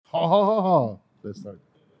Ha. Let's start.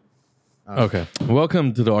 Okay.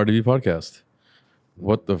 Welcome to the RDB podcast.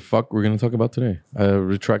 What the fuck we're going to talk about today? I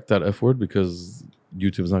retract that F word because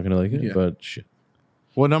YouTube's not going to like it, but shit.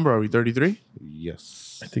 What number are we? 33?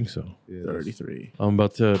 Yes. I think so. Yes. 33. I'm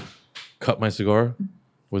about to cut my cigar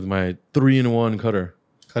with my 3-in-1 cutter.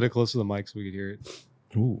 Cut it close to the mic so we could hear it.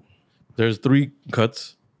 Ooh. There's 3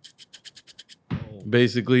 cuts.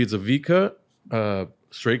 Basically, it's a V cut,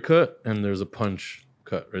 straight cut, and there's a punch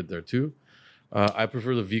cut right there too. I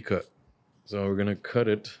prefer the V cut. So we're going to cut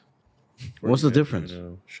it. What's the difference?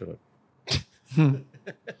 Shut up.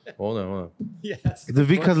 Hold on. Yes. The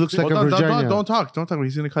V cut looks like a vagina. Don't talk.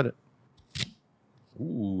 He's going to cut it.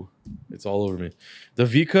 Ooh, it's all over me. The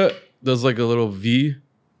V cut does like a little V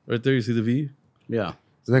right there. You see the V? Yeah.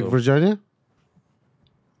 It's like vagina?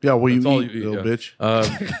 Yeah, what you That's eat, you little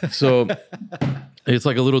bitch. So it's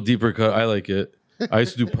like a little deeper cut. I like it. I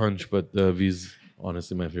used to do punch, but the V's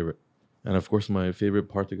honestly my favorite. And of course, my favorite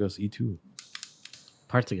Partagas E2.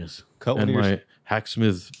 Partagas. Cut one And of your my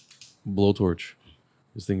Hacksmith blowtorch.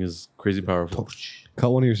 This thing is crazy powerful.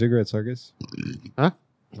 cigarettes, Argus. Huh?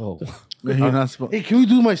 Oh, You're not supposed. Hey, can we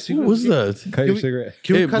do my cigarette? What was that? cut your we- cigarette.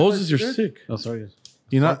 Hey, cut Moses, my you're cigarette? sick. Oh, sorry.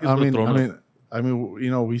 You're not. Fuck is gonna I mean, you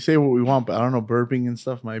know, we say what we want, but I don't know. Burping and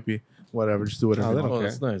stuff might be whatever. Just do whatever. Oh, you they want. don't Oh, care.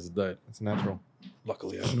 that's nice. It died. It's natural.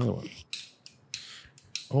 Luckily, I have another one.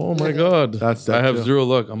 Oh my god. That's I have too. 0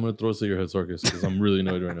 luck. I'm going to throw this at your head, Sarkis, because I'm really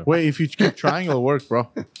annoyed right now. Wait, if you keep trying, it'll work, bro.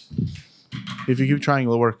 If you keep trying,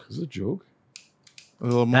 it'll work. Is it a joke? A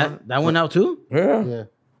little more. That went out too? Yeah. Yeah.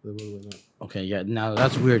 The one went out. Okay, yeah. Now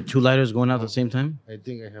that's weird. 2 lighters going out at the same time? I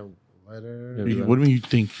think I have lighter. Yeah. What do you mean you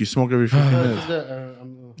think? You smoke every 15 minutes.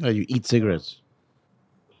 Oh, you eat cigarettes.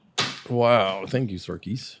 Wow. Thank you,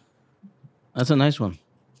 Sarkis. That's a nice one.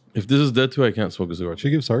 If this is dead too, I can't smoke a cigar.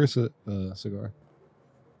 Should give Sargus a cigar.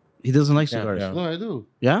 He doesn't like cigars. yeah. No, I do.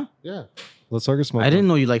 Yeah? Yeah. Let Sargus smoke. I didn't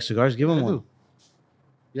know you like cigars. Give him I one. do.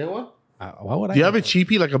 Yeah, what? Why would I? Do you have a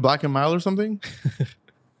cheapie like a Black and Mild or something?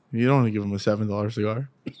 You don't want to give him a $7 cigar.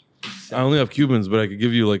 I only have Cubans, but I could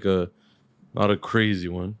give you like not a crazy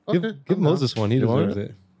one. Okay. Give Moses one. He You want deserves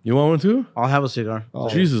it. You want one too? I'll have a cigar. Oh.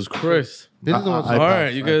 Jesus Christ. This is the one. I All pass,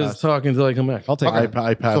 right, you I guys pass. talk until I come back. I'll take it.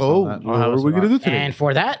 I pass So, on that. what are we going to do today? And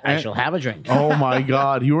for that, I shall have a drink. Oh my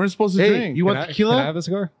God. You weren't supposed to Hey, drink. you want Can I tequila? have a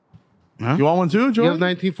cigar? You want one too, You have Jordan?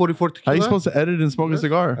 1944 How tequila? are you supposed to edit and smoke a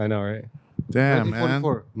cigar? I know, right? Damn, man.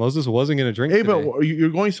 1944. Moses wasn't gonna drink. Hey, today. but you're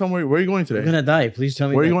going somewhere. Where are you going I'm today? going to die. Please tell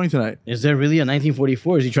me. Where are you that. going tonight? Is there really a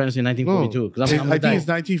 1944? Or is he trying to say 1942? Because I'm I gonna think it's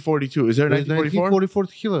die. 1942. Is there There's 1944? 1944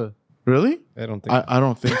 tequila. Really? I don't think. I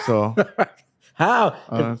don't think so. How?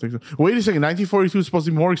 I don't think so. Wait a second. 1942 is supposed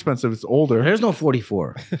to be more expensive. It's older. There's no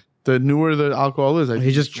 44. The newer the alcohol is, I He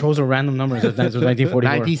think. just chose a random number and said that was 1944.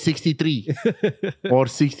 1963. Or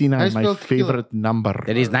 69, I my spelled tequila. favorite number.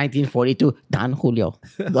 That is 1942. Don Julio.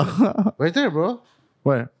 Right there, bro.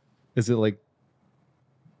 Where? Is it like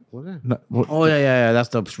What? No, what- Oh, yeah. That's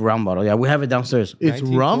the round bottle. Yeah, we have it downstairs. It's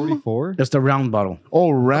rum? 1944? That's the round bottle. Oh,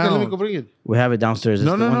 Okay, round. let me go bring it. We have it downstairs. It's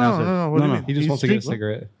No, the no, one no, downstairs. no, no. What do you mean? He just He's wants to get a drinking-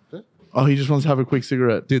 cigarette. Oh, he just wants to have a quick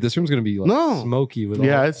cigarette. Dude, this room's gonna be like No. smoky with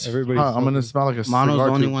Yeah, all, it's. everybody. I'm gonna smell like a Mono's cigar.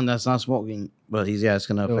 the only too. one that's not smoking, but it's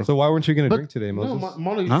gonna affect. So why weren't you gonna But- drink today, No, Moses?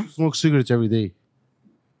 Mono used Huh? to smoke cigarettes every day.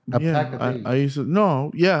 A Yeah, pack a day. I used to.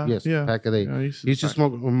 No, yeah, Yes, yeah. pack a day. Yeah, I He used to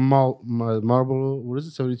smoke Marlboro, what is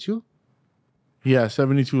it, 72? Yeah,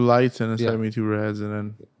 72 lights and then Yeah. 72 reds, and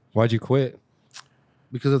then Why'd you quit?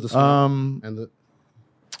 Because of the smoke. And the,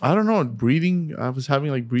 I don't know, breathing. I was having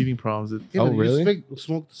like breathing problems. yeah, Oh, but you really?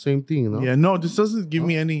 smoke the same thing, you know? Yeah, no, this doesn't give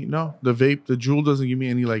me any. No, the vape, the Juul doesn't give me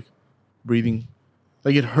any like breathing.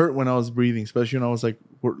 Like it hurt when I was breathing, especially when I was like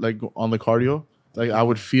on the cardio. Like I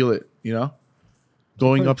would feel it, you know.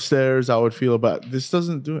 Going upstairs, I would feel it, but this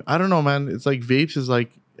doesn't do it. I don't know, man. It's like vapes is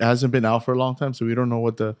like it hasn't been out for a long time, so we don't know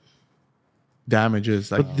what the damage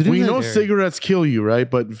is. Like But didn't we they- know cigarettes kill you, right?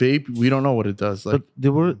 But vape, we don't know what it does. Like But they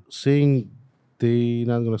were saying they're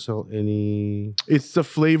not going to sell any. it's the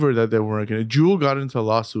flavor that they weren't gonna. Juul got into a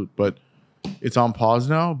lawsuit, but it's on pause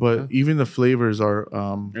now. But even the flavors are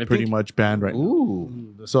pretty much banned right now.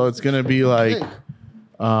 Ooh, So it's gonna be like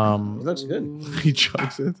it looks good. he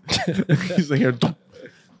chugs it. He's like here.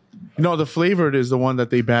 No, the flavored is the one that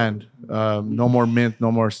they banned. No more mint,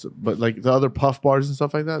 no more. But like the other puff bars and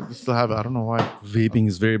stuff like that, they still have it. I don't know why. Vaping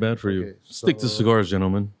is very bad for you. Okay, Stick to so- cigars,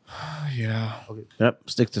 gentlemen. Yeah. Yep,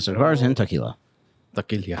 stick to cigars and tequila.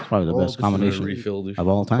 Tequila. Probably the best combination Refill this of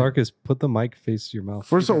all time. Marcus, put the mic face to your mouth.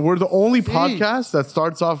 First of all, we're the only podcast that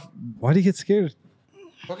starts off. Why do you get scared?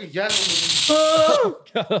 Fucking gas. God,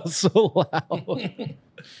 that was so loud.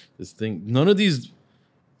 This thing. None of these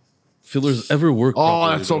fillers ever work. Oh,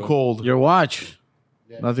 properly, that's so bro. cold. Your watch.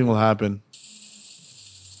 Nothing will happen.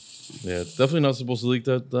 Yeah, it's definitely not supposed to leak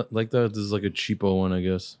like that. This is like a cheapo one, I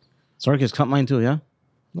guess. Sarkis, cut mine too, yeah?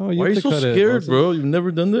 No, Why are you so scared, bro? You've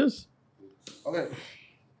never done this? Okay.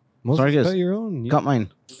 Sorry, guys. cut your own. Cut mine.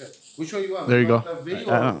 Which one you want? There you go. The V I or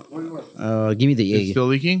don't- what do you want? Give me the It's A. still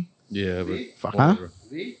leaking? Yeah, but Fuck. Huh? whatever.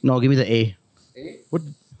 V? No, give me the A. What?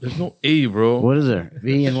 There's no A, bro. What is there?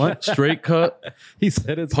 V and what? Straight cut, He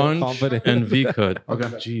said it's so punch, confident. and V cut. Okay.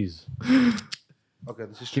 Jeez. Okay,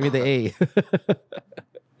 this is Give me the A.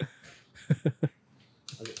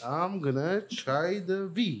 Okay, I'm gonna try the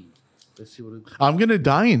V. Let's see what it. I'm going to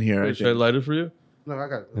die in here. I Wait, should I think. light it for you? No, I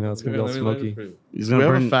got it. I know it's gonna be all Let me light it smoky. for you. He's Do we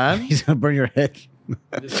gonna have a burn. fan? He's gonna burn your head.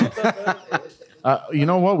 You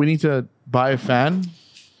know what? We need to buy a fan.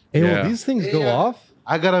 Hey, Yeah. will these things go Yeah. off?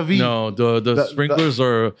 I got a V. No, the The- sprinklers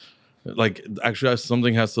are like actually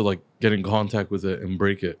something has to like get in contact with it and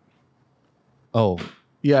break it. Oh,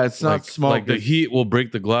 Yeah, it's not Like, smoke. like the heat will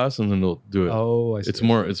break the glass and then they'll do it. oh, I see. It's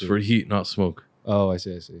more. It's for heat, not smoke. Oh, I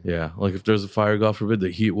see. I see. Yeah, like if there's a fire, God forbid, the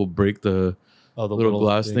heat will break the Oh, the little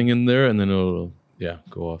glass thing in there, and then it'll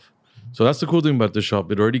go off. So that's the cool thing about this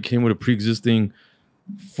shop. It already came with a pre-existing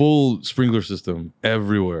full sprinkler system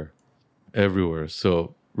everywhere.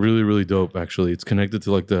 So really, really dope. Actually, it's connected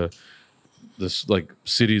to like this like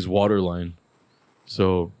city's water line.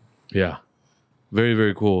 So yeah, very,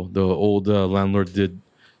 very cool. The old landlord did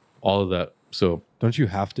all of that. So Don't you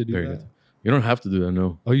have to do very that? good. You don't have to do that.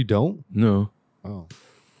 No. Oh, you don't? No. Oh,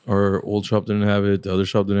 Our old shop didn't have it. The other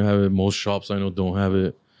shop didn't have it. Most shops I know don't have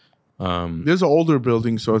it. There's an older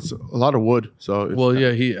building, so it's a lot of wood. So it's, Well,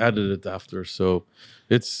 yeah, he added it after, so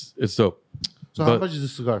it's dope. So how But- much is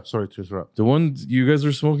this cigar? Sorry to interrupt. The ones you guys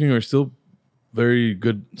are smoking are still very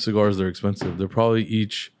good cigars. They're expensive. They're probably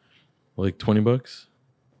each like $20,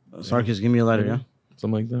 Sarkis, give me a lighter, yeah?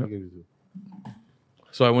 something like I'll that. give you two.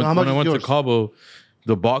 So I went How when much I is went to yours? Cabo.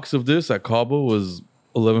 The box of this at Cabo was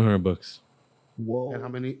 $1,100. whoa! And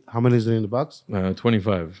how many is there in the box?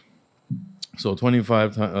 25. So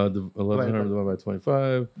 25 times the 1,100 divided by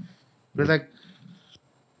 25. They're like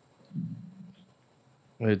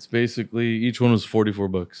It's basically each one was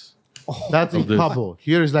 $44. that's in Of this. Cabo.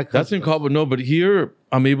 Here is like That's in Cabo. No, but here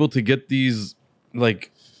I'm able to get these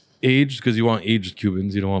like aged because you want aged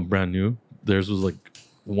Cubans. You don't want brand new. Theirs was like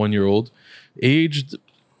 1 year old. Aged,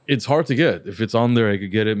 it's hard to get. If it's on there, I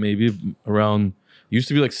could get it maybe around. Used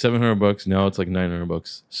to be like $700. Now it's like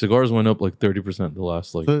 $900. Cigars went up like 30% the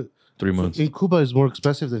last like So 3 months. in Cuba is more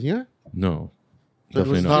expensive than here. No, But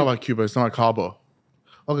definitely it's not. not about Cuba. It's not about Cabo.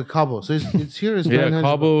 Okay, Cabo. So it's here is Yeah, 900.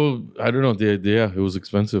 Cabo. I don't know. Yeah, it was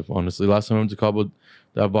expensive. Honestly, last time I went to Cabo,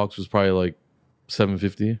 that box was probably like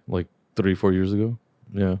 $750, like 3-4 years ago.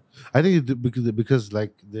 Yeah. I think because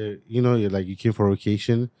like the you came for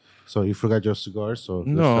vacation, so you forgot your cigars. So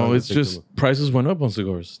No, it's take them. just prices went up on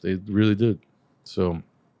cigars. They really did. So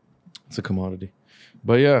it's a commodity.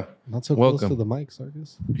 But yeah, Not so Welcome. close to the mic,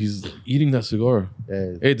 Sarkis. he's eating that cigar.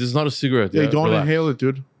 Yeah. Hey, this is not a cigarette. Yeah, don't relax. inhale it,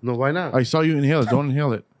 dude. No, why not? I saw you inhale it. Don't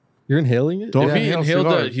inhale it. You're inhaling it? Don't If he inhale inhaled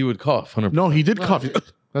cigars. that, he would cough. 100%. No, he did cough.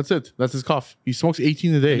 That's it. That's his cough. He smokes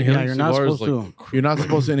 18 a day. Inhaling Yeah, you're not cigars, supposed to. You're not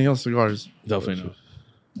supposed to inhale cigars. Definitely not.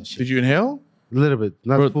 Did you inhale? A little bit,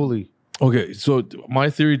 not Bro, fully. Okay, so my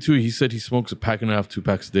theory too. He said he smokes a pack and a half, 2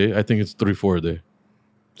 packs a day. I think it's 3-4 a day.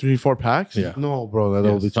 3-4 packs? Yeah. No, bro, that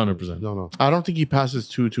will Yes, be 100%. No. I don't think he passes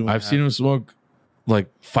two. I've seen him smoke like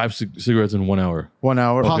 5 cigarettes in 1 hour. 1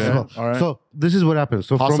 hour. Possible. Okay. All right. So this is what happens.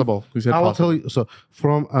 So Possible. We said I will possible. tell you. So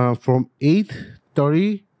from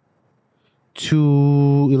 8:30 to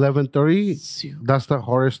 11:30, that's the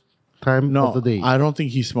hardest time No, of the day. I don't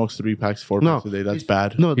think he smokes 3 packs, 4 No. packs a day. That's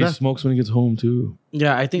bad. No, He that's smokes when he gets home too.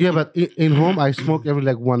 Yeah, I think. yeah, but in home I smoke every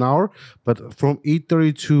like 1 hour. But from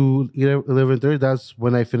 8:30 to 11:30, that's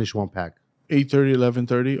when I finish one pack. 8:30,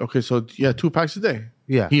 11:30. Okay, so yeah, 2 packs a day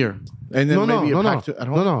Yeah. here, and then maybe a pack at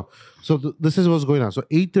home. No. So this is what's going on. So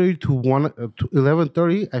 8:30 to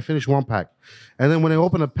 11:30, I finish one pack, and then when I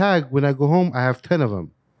open a pack, when I go home, I have 10 of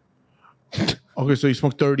them. Okay, so you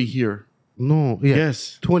smoke 30 here. No, yeah,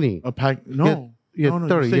 Yes, 20. a pack. No, Yeah, no,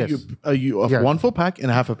 30. You, say Yes, you Yeah. one full pack and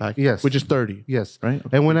a half a pack. Yes. which is 30. yes. Right.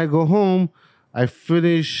 And when I go home, I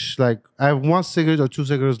finish like I have 1 cigarette or 2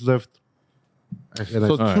 cigarettes left. And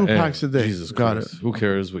So I, 2 hey, packs a day. Jesus Got Christ. it. Who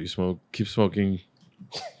cares what you smoke? Keep smoking.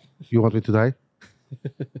 you want me to die?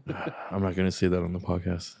 I'm not gonna say that on the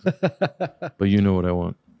podcast, but you know what I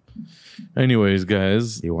want. Anyways,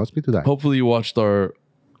 guys, He wants me to die. hopefully you watched our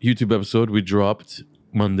YouTube episode we dropped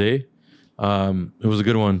Monday. It was a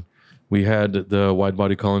good one. We had the wide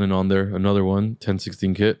body Cullinan on there, another one,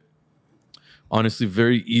 1016 kit. Honestly,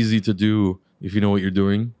 very easy to do if you know what you're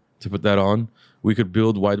doing to put that on. We could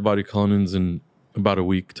build wide body Cullinans in about a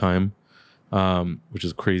week time, which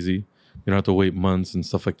is crazy. You don't have to wait months and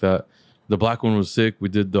stuff like that. The black one was sick. We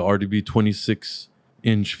did the RDB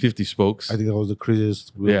 26-inch 50 spokes. I think that was the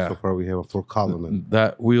craziest wheel Yeah. so far we have for Cullinan.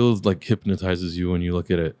 That wheel like hypnotizes you when you look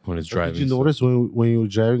at it when it's driving. Did you So notice when you're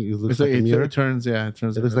driving, it looks It's like a mirror? it turns. Yeah, it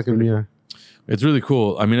turns. It looks like a mirror. it's really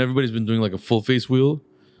cool. I mean, everybody's been doing like a full face wheel.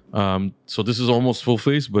 So this is almost full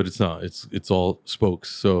face, but it's not. It's all spokes.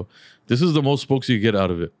 So this is the most spokes you get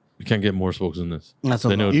out of it. You can't get more spokes than this. That's a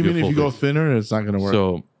Then it lot. would be a Even if full you go face. thinner, it's not gonna work.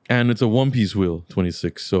 So, and it's a one-piece wheel,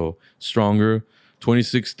 26. So stronger.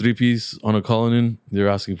 26 3-piece on a Cullinan. They're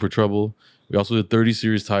asking for trouble. We also did 30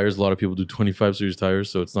 series tires. A lot of people do 25 series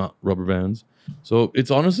tires, so it's not rubber bands. So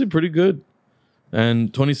it's honestly pretty good.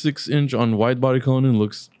 And 26-inch on wide body Cullinan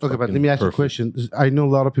looks Okay, but fucking let me ask you a perfect. question. I know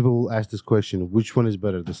a lot of people will ask this question. Which one is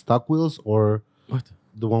better, the stock wheels or What?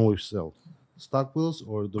 the one we sell? Stock wheels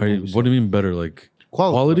or the Are one you- we sell? what do you mean better? Like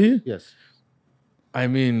Quality? quality? Yes. I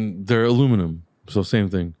mean, they're aluminum, so same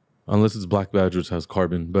thing. Unless it's Black Badge, which has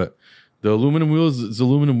carbon. But the aluminum wheels, it's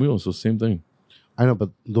aluminum wheels, so same thing. I know,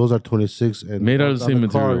 but those are 26 and Made out of the on same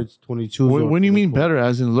car, material. It's 22. When do you mean better?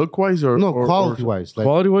 As in look wise or No, or- quality wise. Like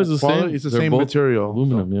Quality-wise, the quality- same. it's the They're same both material.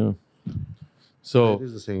 Aluminum, yeah. it So,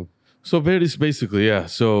 is the same. basically, yeah.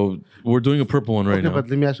 So we're doing a purple one right Okay, now. but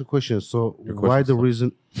let me ask you a question. So Your why question's the tough.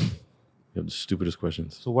 reason? You have the stupidest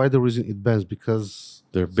questions. So why the reason it bends? Because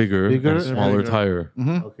They're bigger Bigger and and smaller bigger. tire.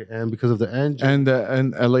 okay, and because of the engine.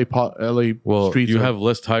 and LA Well, streets. you are- have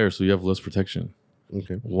less tires, so you have less protection.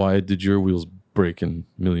 Okay. Why did your wheels break in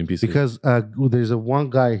a million pieces? Because there's a one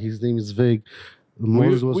guy, his name is Vig.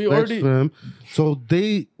 Moses was we next already- to him. So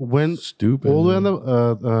they went Stupid. all the way on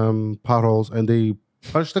the potholes and they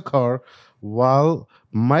punched the car while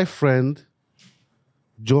my friend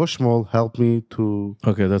Joe Schmoll helped me to.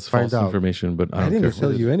 Okay, that's Find false out. information, but I I don't didn't care.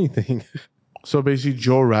 tell you anything. So basically,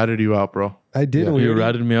 Joe ratted you out, bro. I didn't. You already-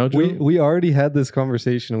 ratted me out, Joe? We already had this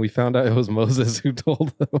conversation and we found out it was Moses who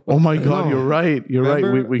told them. Oh my God, No. you're right. You're right.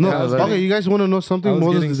 Remember? We No, kind of okay, you guys want to know I something? was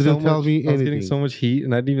Moses getting didn't so tell much- me I was getting anything. so much heat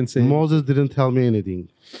and I didn't even say. Moses didn't tell me anything.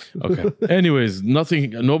 Okay. Anyways,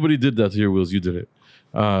 nothing. Nobody did that to your wheels. You did it.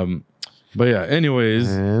 But yeah. Anyways,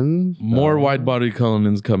 And more wide body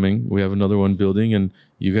Cullinans coming. We have another one building, and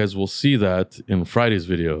you guys will see that in Friday's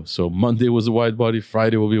video. So Monday was a wide body.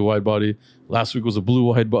 Friday will be a wide body. Last week was a blue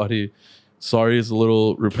wide body. Sorry, it's a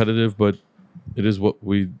little repetitive, but it is what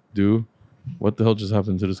we do. What the hell just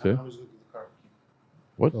happened to this guy?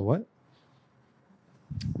 Oh, what?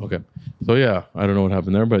 Okay. So yeah, I don't know what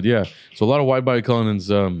happened there, but yeah. So a lot of wide body Cullinans,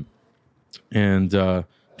 and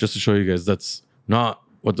just to show you guys, that's not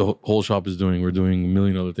what the whole shop is doing. We're doing a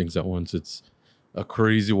million other things at once. It's a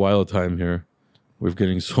crazy wild time here. We're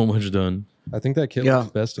getting so much done. I think that kit Yeah.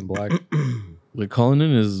 looks best in black. The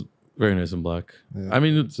Cullinan is very nice in black. Yeah, I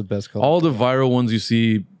mean, it's the best color. all the viral ones you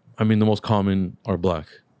see, I mean, the most common are black.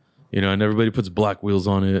 You know, and everybody puts black wheels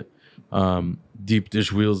on it, deep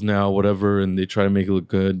dish wheels now, whatever, and they try to make it look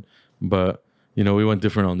good. But, you know, we went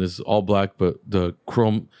different on this. All black, but the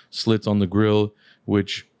chrome slits on the grill,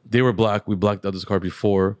 which they were black. We blacked out this car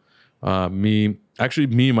before. Me,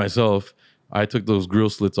 myself, I took those grill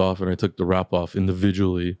slits off and I took the wrap off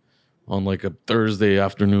individually on like a Thursday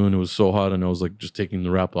afternoon. It was so hot and I was like just taking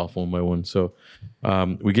the wrap off one by one. So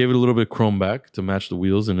we gave it a little bit of chrome back to match the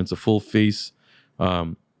wheels, and it's a full face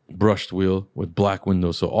brushed wheel with black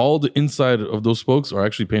windows. So all the inside of those spokes are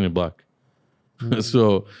actually painted black.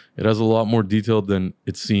 So it has a lot more detail than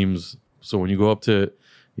it seems. So when you go up to it,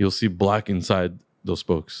 you'll see black inside those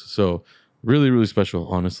spokes. So really, really special,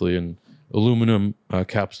 honestly, and aluminum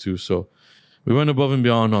caps too. So we went above and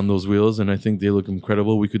beyond on those wheels, and I think they look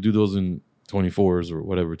incredible. We could do those in 24s or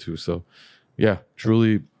whatever too. So yeah,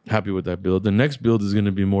 truly happy with that build. The next build is going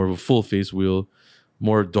to be more of a full face wheel,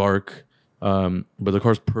 more dark, but the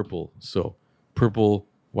car's purple. So purple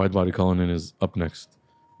wide body Cullinan is up next.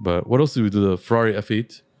 But what else did we do? The Ferrari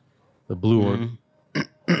F8, the blue one,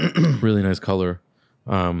 really nice color.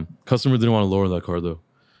 Customer didn't want to lower that car though,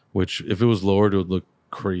 which if it was lowered, it would look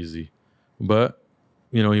crazy. But,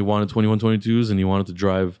 you know, he wanted 2122s and he wanted to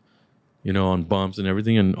drive, you know, on bumps and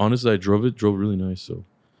everything. And honestly, I drove really nice. So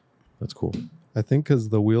that's cool. I think because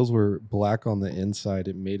the wheels were black on the inside,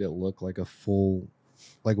 it made it look like a full,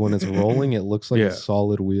 like when it's rolling, it looks like Yeah. a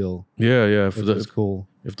solid wheel. Yeah, yeah. Which is cool.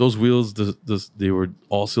 If those wheels, they were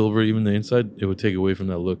all silver, even the inside, it would take away from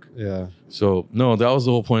that look. Yeah. So, no, that was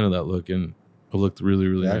the whole point of that look. And it looked really,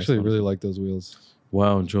 really I nice. actually really honestly. like those wheels.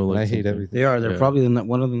 Wow, Joe. And I likes hate something. everything. They are. They're Yeah. probably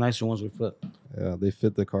one of the nicer ones we put. Yeah, they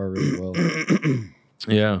fit the car really well.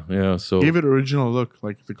 Yeah, yeah. So, Give it original look,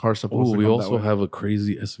 like the car's supposed oh, to. we come also that way. have a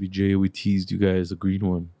crazy SVJ. We teased you guys a green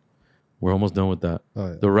one. We're almost done with that. Oh,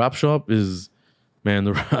 yeah. The wrap shop is man,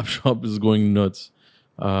 the wrap shop is going nuts.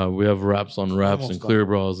 We have wraps on wraps Almost and clear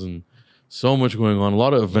bras and so much going on. A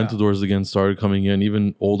lot of Aventadors again started coming in,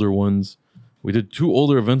 even older ones. We did 2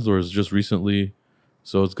 older Aventadors just recently,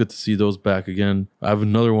 so it's good to see those back again. I have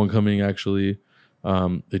another one coming actually.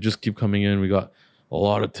 They just keep coming in. We got a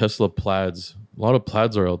lot of Tesla plaids. A lot of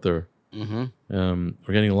plaids are out there. Mm-hmm.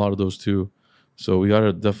 We're getting a lot of those too. So we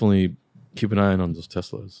gotta definitely keep an eye on those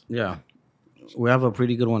Teslas. Yeah, we have a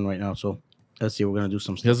pretty good one right now. So let's see. We're gonna do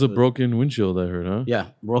some stuff. He has a with- broken windshield, I heard, huh? Yeah,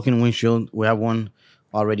 broken windshield. We have one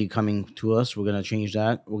already coming to us. We're gonna change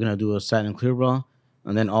that. We're gonna do a satin clear bra,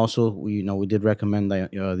 and then also we did recommend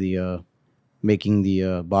that the making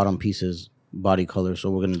the bottom pieces body color. So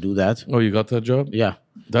we're gonna do that. Oh, you got that job? Yeah,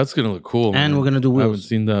 That's gonna look cool. and man. we're gonna do I haven't wheels.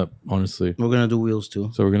 seen that honestly. We're gonna do wheels too.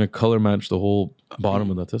 So we're gonna color match the whole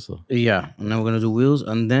bottom of that Tesla. Yeah, and then we're gonna do wheels,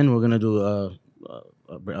 and then we're gonna do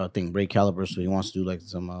a thing brake calipers. So he wants to do like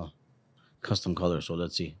some custom color. So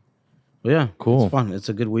let's see. But yeah, Cool. It's fun. It's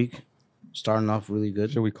a good week. Starting off really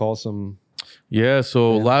good. Should we call some? Yeah.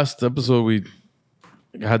 So last episode we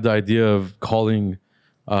had the idea of calling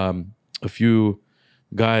a few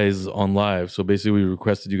guys on live. So basically, we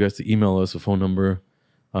requested you guys to email us a phone number,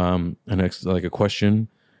 like a question,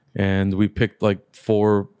 and we picked like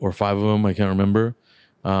 4 or 5 of them. I can't remember.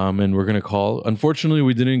 And we're gonna call. Unfortunately,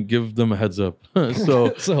 we didn't give them a heads up,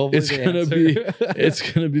 so So hopefully it's they gonna answer. be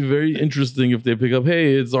it's gonna be very interesting if they pick up.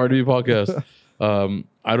 Hey, it's RDB podcast.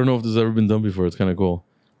 I don't know if this has ever been done before. It's kind of cool,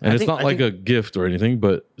 and I it's think- not I like think- a gift or anything,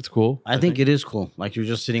 but it's cool. I think it is cool. Like you're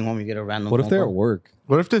just sitting home, you get a random. What if phone they're at call. work?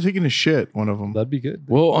 What if they're taking a shit? One of them. That'd be good.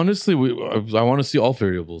 Well, honestly, I want to see all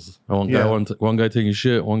variables. I want Yeah. one guy taking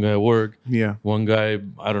shit, one guy at work, Yeah. one guy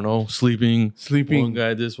I don't know sleeping, Sleeping. one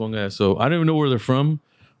guy this, one guy. So I don't even know where they're from.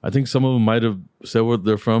 I think some of them might have said where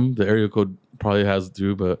they're from. The area code probably has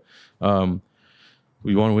to, but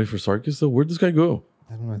we want to wait for Sarkis though. Where'd this guy go?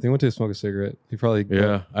 I don't know. I think he went to smoke a cigarette. He probably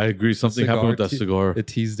Yeah, I agree. Something happened with that cigar. It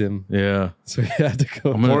teased him, Yeah. so he had to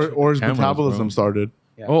go. I'm gonna- Or his Cameras, metabolism bro. started.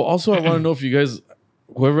 Oh, also, I want to know if you guys,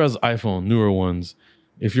 whoever has iPhone, newer ones,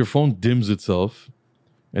 if your phone dims itself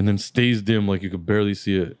and then stays dim, like you could barely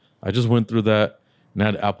see it. I just went through that and I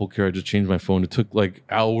had Apple Care. I just changed my phone. It took like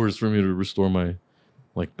hours for me to restore my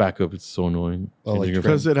backup. It's so annoying. Oh, like Changing your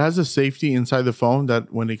Because phone. it has a safety inside the phone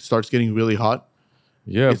that when it starts getting really hot,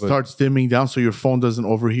 Yeah, it but starts dimming down so your phone doesn't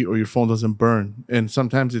overheat or your phone doesn't burn. And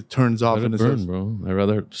sometimes it turns off let and it it burn, says, bro. I'd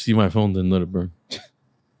rather see my phone than let it burn.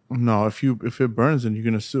 no, if it burns, then you're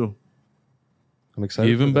gonna sue. I'm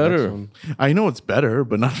excited. Even for the next better. one. I know it's better,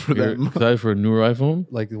 but not for You're them. excited for a newer iPhone?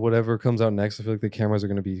 Like whatever comes out next, I feel like the cameras are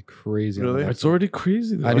going to be crazy. on Really? the It's already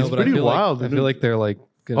crazy. Though. I know, It's but pretty I feel wild. Like, I feel like they're like.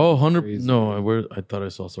 gonna Oh, be 100. crazy. No, I thought I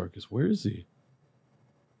saw Sarkis. Where is he?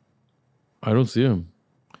 I don't see him.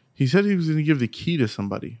 He said he was gonna give the key to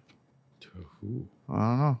somebody. Ooh. I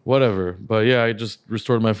don't know. Whatever. But yeah, I just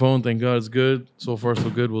restored my phone. Thank God it's good. So far, so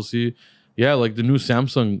good. We'll see. Yeah, like the new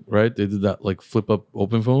Samsung, right? They did that like flip up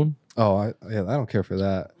open phone. Oh, I don't care for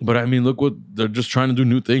that. But I mean, look what they're just trying to do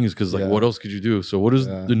new things because like Yeah. what else could you do? So what is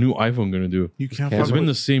Yeah. the new iPhone gonna do? You can't. Camera. It's fuck been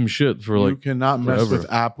the with, same shit for you like cannot mess forever.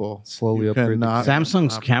 with Apple. Slowly You upgrade the cannot-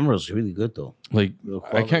 Samsung's Apple. camera is really good though. like The I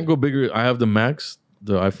quality. can't go bigger. I have the Max,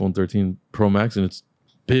 the iPhone 13 Pro Max, and it's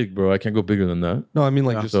big, bro. I can't go bigger than that. No, I mean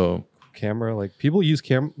like Yeah. just So camera. Like people use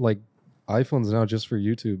like iPhones now just for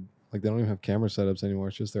YouTube. Like they don't even have camera setups anymore.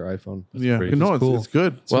 It's just their iPhone. Yeah, crazy. no, It's cool. it's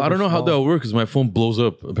good. well, I don't know how small. that works because my phone blows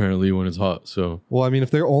up apparently when it's hot. So Well, I mean, if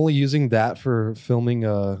they're only using that for filming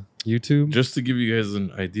YouTube, just to give you guys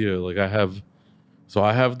an idea, like I have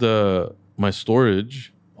my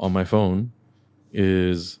storage on my phone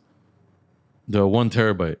is the 1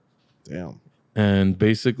 terabyte, damn. and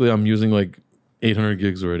basically I'm using like 800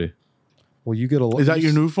 gigs already. Well, you get a lot. Is that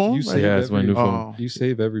your new phone? You save Yeah, it's my every- new phone. Oh. You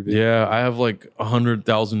save every video. Yeah, I have like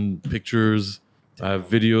 100,000 pictures. I have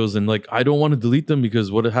videos, and like I don't want to delete them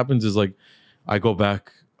because what happens is like I go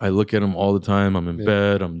back, I look at them all the time. I'm in Yeah.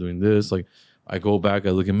 bed, I'm doing this. Like I go back, I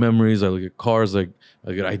look at memories, I look at cars, like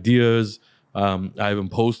I get ideas. I even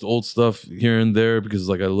post old stuff here and there because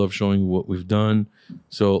like I love showing what we've done.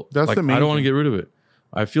 So That's like the main I don't want to thing. get rid of it.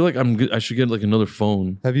 I feel like I should get like another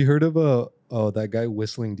phone. Have you heard of that guy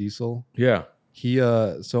Whistling Diesel? Yeah, He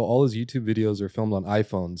so all his YouTube videos are filmed on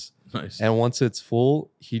iPhones, nice. and once it's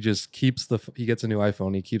full, he just keeps he gets a new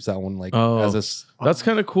iPhone. He keeps that one like Oh. as a. That's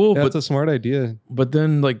kind of cool, Yeah, but it's a smart idea.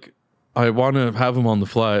 then like I want to have them on the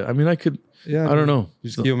fly. I mean, I could. Yeah, I don't know. You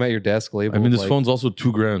just keep them at your desk labeled. I mean, this like, phone's also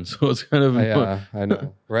 $2,000, so it's kind of Yeah, I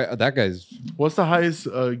know. Right, that guy's. What's the highest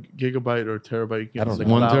gigabyte or terabyte you can I don't use?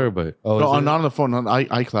 know. one Cloud? terabyte. Oh, No, is it? not on the phone, on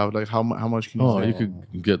iCloud. Like how much can you Oh, say? you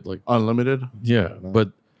could get like Unlimited? yeah, No.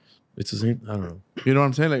 but It's the same. I don't know. You know what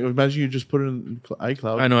I'm saying? Like, imagine you just put it in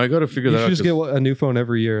iCloud. I know. I got to figure You that should out. just 'cause- get a new phone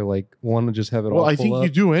every year. Like one to just have it all Well, I full think up. you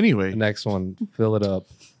do anyway. The next one, fill it up.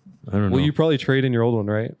 I don't know. Well, you probably trade in your old one,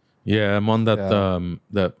 right? Yeah, I'm on that Yeah.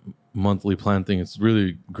 that monthly plan thing. It's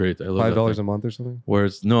really great. I love that $5 thing. a month or something. Where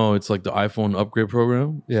it's like the iPhone upgrade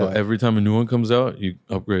program. So Yeah. every time a new one comes out, you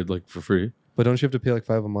upgrade like for free. But don't you have to pay like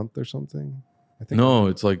 $5 a month or something? I think. No,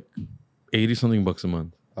 it's like 80 something bucks a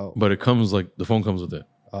month. Oh. But it comes like the phone comes with it.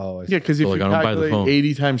 Oh. I see. Yeah, because if So, like, you I don't buy the calculate phone.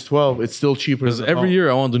 80 times 12, it's still cheaper. Because than the every phone. year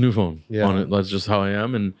I want the new phone Yeah. on it. That's just how I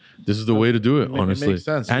am, and this is the way to do it. It Honestly, makes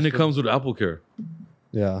sense. and it It's comes with Apple Care.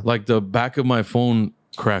 Yeah. Like the back of my phone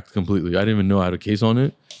cracked completely. I didn't even know I had a case on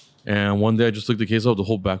it, and one day I just took the case off. The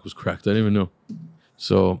whole back was cracked. I didn't even know.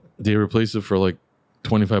 So they replaced it for like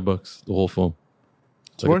 $25, the whole phone.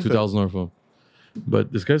 It's like a worth it. $2,000 phone.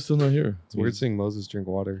 But this guy's still not here. It's weird seeing Moses drink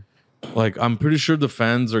water. Like I'm pretty sure the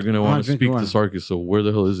fans are gonna I'm not want to drinking speak to Sarkis. So where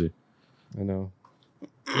the hell is he? I know.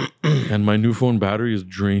 And my new phone battery is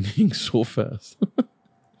draining so fast.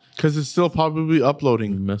 Because it's still probably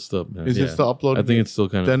uploading. Messed up, man. Is Yeah. it still uploading? I think it's still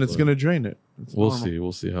kind of. Then it's going to drain it. It's We'll normal. see.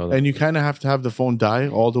 We'll see how that. And you kind of have to have the phone die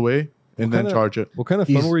all the way and then kinda- charge it. What kind of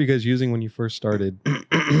phone He's- were you guys using when you first started?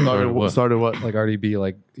 what? Started what? Like RDB?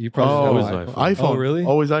 Like you Oh, probably always have an iPhone. iPhone. Oh, really?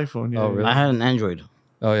 Always iPhone. Yeah. Oh, really? I had an Android.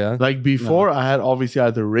 Oh yeah. Like before, I had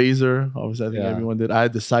the Razor. Obviously, I think Yeah. everyone did. I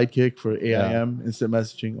had the Sidekick for AIM, instant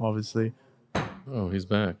messaging, obviously. Oh, he's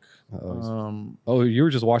back. Oh, you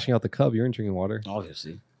were just washing out the cup. You weren't drinking water.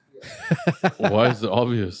 Obviously. Why is it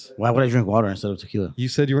obvious? Why would I drink water instead of tequila? You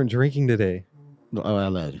said you weren't drinking today. No, I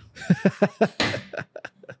lied.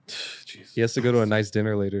 Jeez. He has to go to a nice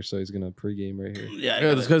dinner later, so he's gonna pregame right here.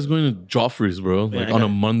 Yeah, this guy's going to Joffrey's, bro. Like I on got a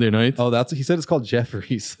Monday night. Oh, he said it's called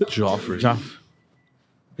Jeffrey's. Joffrey's.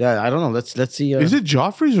 Yeah, I don't know. Let's see. Is it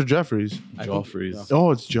Joffrey's or Jeffrey's? Joffrey's.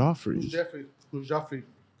 Oh, it's Joffrey's. Jeffrey. Who's Joffrey?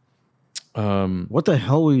 What the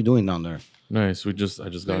hell were you doing down there? Nice. I just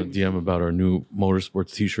got a DM about our new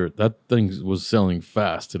motorsports T-shirt. That thing was selling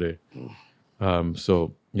fast today.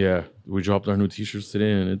 So yeah, we dropped our new T-shirts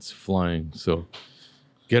today, and it's flying. So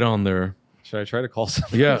get on there. Should I try to call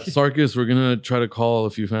somebody? Yeah, Sarkis, we're gonna try to call a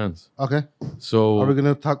few fans. Okay. So Are we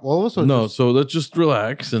gonna talk all of us? Or no, just- so let's just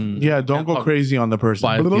relax and Yeah, don't go talk crazy on the person.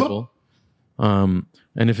 5 people.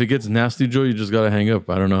 And if it gets nasty, Joe, you just gotta hang up.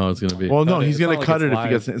 I don't know how it's gonna be. Well, no, Cut it. he's It's gonna not like cut it's it if live. he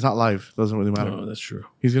gets. It's not live. Doesn't really matter. Oh, that's true.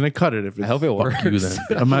 He's gonna cut it if I it's. hope it works. Fuck you then.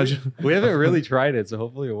 Imagine. We haven't really tried it, so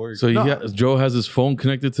hopefully it works. So Joe has his phone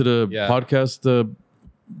connected to the Yeah. podcast.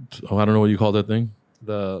 I don't know what you call that thing.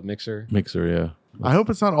 The mixer. Mixer, yeah. I hope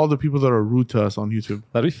it's not all the people that are rude to us on YouTube.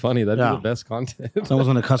 That'd be funny. That'd Yeah. be the best content. Someone's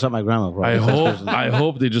gonna cuss out my grandma, bro. I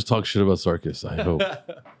hope they just talk shit about Sarkis. I hope.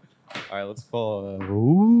 All right, let's call.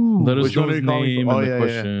 Ooh. Let us Which know one are his you calling name for? and Oh, the yeah,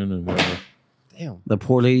 question and whatever. Damn. The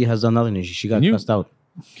poor lady has done nothing. She got Can you- cussed out.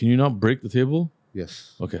 Can you not break the table?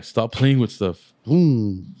 Yes. Okay, stop playing with stuff.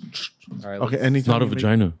 Boom. All right. Okay, It's anytime. not a you make-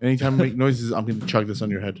 vagina. Anytime you make noises, I'm gonna chug this on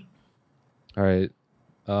your head. All right.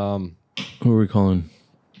 Who are we calling?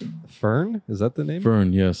 Fern? Is that the name?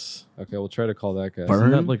 Fern, yes. Okay, we'll try to call that guy. Fern?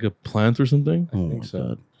 Isn't that like a plant or something? Oh think my so.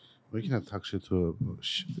 God. We cannot talk shit to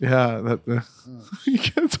a. Yeah, you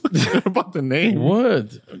can't talk shit about the name.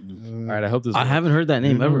 What? All right, I hope this. I haven't heard that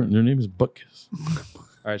name ever. Your name is Buckus. All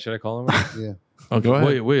right, should I call him? Yeah. Okay, Go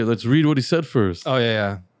ahead. wait. Let's read what he said first. Oh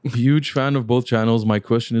yeah. Huge fan of both channels. My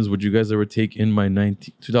question is, would you guys ever take in my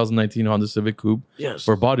 2019 Honda Civic Coupe Yes.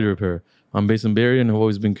 for body repair? I'm based in Bay Area and have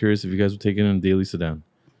always been curious if you guys would take it in a daily sedan.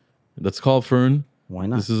 Let's call Fern. Why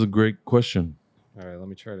not? This is a great question. All right, let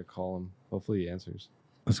me try to call him. Hopefully he answers.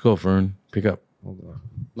 Let's go, Fern. Pick up. Hold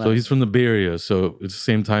on. So he's from the Bay Area, so it's the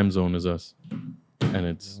same time zone as us. And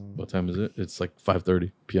it's what time is it? It's like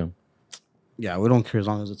 5:30 p.m. Yeah, we don't care as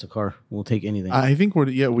long as it's a car. We'll take anything. I think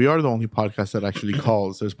we are the only podcast that actually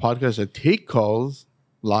calls. There's podcasts that take calls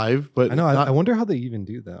live, but I know. not- I wonder how they even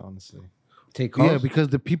do that. Honestly. take calls. Yeah, because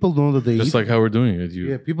the people know that they. Just like how we're doing it.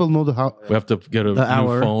 yeah, people know the how. We have to get a The new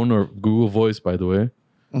hour. phone or Google Voice, by the way,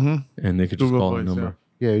 Mhm. and they could just Google call the Voice, number.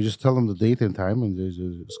 Yeah, you just tell them the date and time, and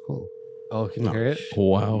it's cool. Oh, can you No. hear it?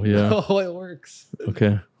 Wow. Yeah. Oh, it works.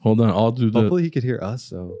 Okay. Hold on. I'll do the. Hopefully he could hear us.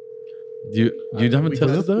 So You haven't we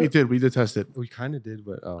tested that? We did test it. we kind of did,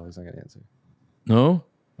 but he's not gonna answer. No.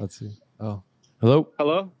 Let's see. Oh, Hello.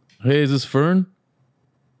 Hello? Hey, is this Fern?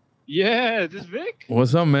 Yeah, this Vic?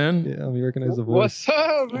 What's up, man? yeah, we recognize the voice. What's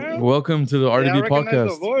up, man? Welcome to the Yeah, I RDB recognize podcast.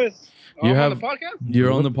 the voice. Oh, You I'm have- on the podcast?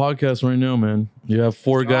 You're on the podcast right now, man. You have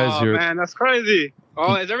 4 guys oh, here. man, that's crazy.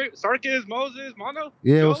 Oh, is Sarkis, Moses, Mono?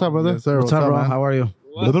 Yeah, Joe? what's up, brother? Yes, sir. What's up, bro? man? How are you?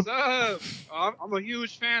 What's up? I'm a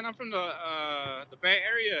huge fan. I'm from the Bay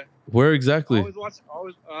Area. Where exactly? Always watch.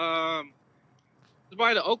 It's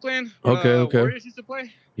by the Oakland. Okay. Warriors used to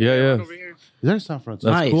play. Yeah, right yeah. over here. They're in San Francisco.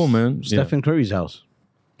 That's cool, man. Yeah. Stephen Curry's house.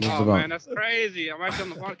 What's Oh about? man, that's crazy. I'm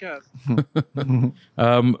actually on the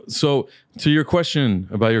podcast. So to your question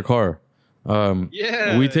about your car,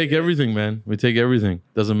 Yeah. we take everything, man. We take everything.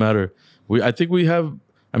 Doesn't matter. I think we have.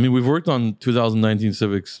 I mean, we've worked on 2019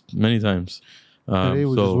 Civics many times. Today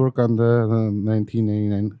we just work on the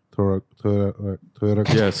 1989 Toyota.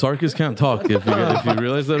 Yeah, Sarkis can't talk. If you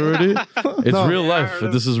realize that already, it's No. real life.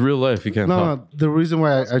 This is real life. He can't talk. No, the reason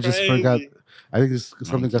why I just crazy. forgot, I think it's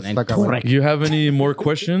something that stuck out. You have any more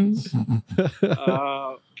questions? Man.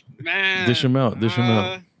 Dish 'em out. Dish 'em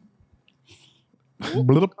out.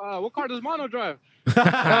 What car does Mono drive? Oh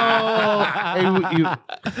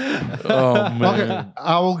man. Okay,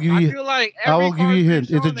 I will give I you. feel like I will every give you a car's been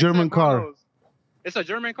hint. It's a shown German except car. Mono's. It's a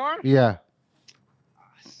German car? Yeah.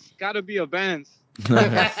 It's gotta be a Benz.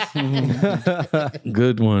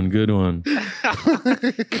 Good one. Good one.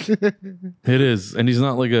 It is, and he's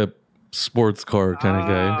not like a sports car kind of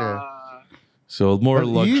guy. Ah, So more But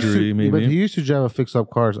he used luxury, to- maybe. But he used to drive a fix-up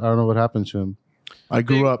cars. I don't know what happened to him. I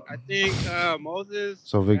grew up. I think Moses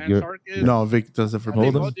So, Vic, and you're- Sarkis. No, Vic does it for I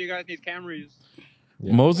think both. both of you guys need Camrys.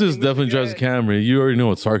 Moses We definitely should drives a get- Camry. You already know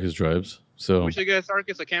what Sarkis drives, so We should get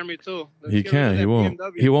Sarkis a Camry too. Let's he get rid of can't. He that won't.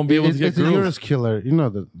 BMW. He won't be able to get It's a grooves. Urus killer. You know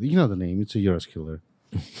the name. It's a Urus killer.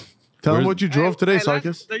 Tell him Where's- what you drove today, hey,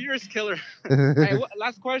 Sarkis. The Urus killer. Hey,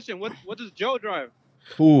 last question. What does Joe drive?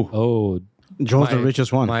 Ooh. Oh, Joe's the My-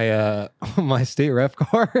 richest one. my my state ref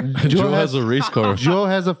car. Joe has a race car. Joe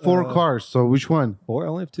has a 4 cars. So which one? Or I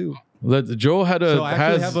only have 2. Joe had a So I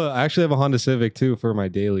actually have a Honda Civic too for my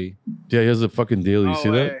daily. yeah. He has a fucking daily. You No see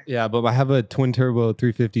that? way. Yeah, but I have a twin turbo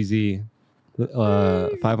 350Z,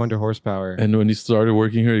 500 horsepower. And when he started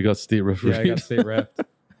working here, he got state yeah, I referee. got state ref.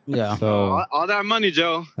 yeah. So All that money,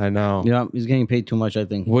 Joe. I know. Yeah, he's getting paid too much, I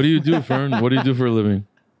think. What do you do, Fern? What do you do for a living?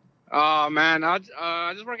 Oh man, I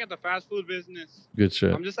just work at the fast food business. Good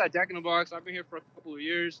shit. I'm just at Jack in the Box. I've been here for a couple of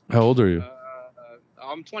years. How old are you?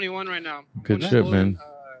 I'm 21 right now. Good 21 shit, in, man.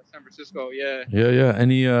 San Francisco, yeah. Yeah.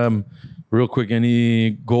 Any real quick,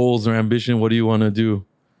 any goals or ambition? What do you want to do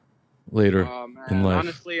later? Oh man, in life.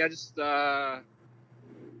 honestly, I just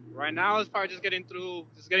right now it's probably just getting through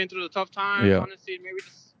the tough times. Yeah. Honestly, maybe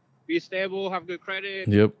just be stable, have good credit,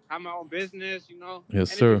 Yep, have my own business. You know,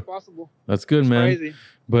 Yes, anything's sir. possible. that's good, It's man. crazy.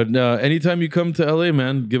 But anytime you come to LA,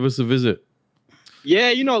 man, give us a visit.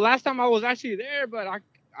 Yeah, last time I was actually there, but I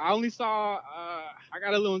only saw. I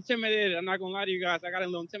got a little intimidated. I'm not gonna lie to you guys. I got a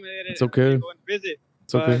little intimidated. It's and I didn't okay. Go and visit.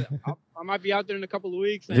 It's okay. But I might be out there in a couple of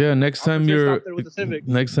weeks. and Yeah, next I'll time just you're out there with the Civic.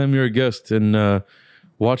 next time you're a guest and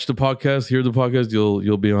watch the podcast, hear the podcast,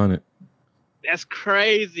 you'll be on it. That's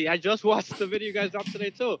crazy. I just watched the video you guys dropped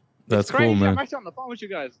today too. That's It's crazy. cool, man. I'm actually on the phone with you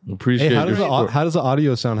guys. Appreciate Hey, how does your support. how does the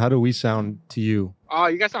audio sound? How do we sound to you? Oh,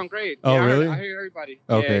 you guys sound great. Oh, I really? I hear everybody.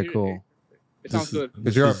 Okay, Yeah, cool. It sounds good.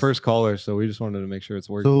 Because you're our first caller, so we just wanted to make sure it's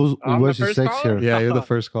working. So I'm what's the your first sex caller? here? Yeah, you're the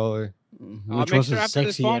first caller. Which Make was sure the after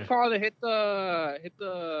this phone sexier? call to hit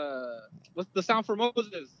the what's the sound for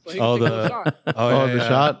Moses? So he Oh, can take the- shot. Oh, the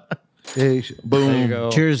shot. Hey, There you Boom.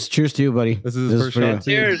 go. Cheers to you, buddy. This is his first for you. shot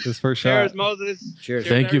too. Cheers. His first Cheers, shot. Moses. Cheers.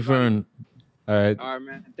 Thank you, everybody. Fern. All right. All right,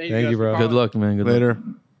 man. Thank guys you, for bro. calling. Good luck, man. Good luck. Later.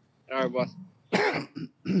 All right, boss.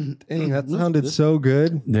 Dang, that sounded so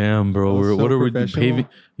good. Damn, bro. That was What so are we professional. paving?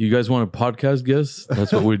 You guys want a podcast guest?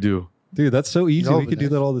 That's what we do. Dude, that's so easy. No, We could do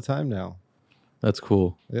but- that all the time now. That's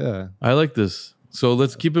cool. Yeah. I like this. So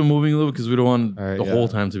let's keep it moving a little because we don't want All right, the yeah. whole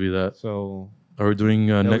time to be that. So Are we doing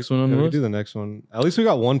next one on yeah, the we list? do the next one. At least we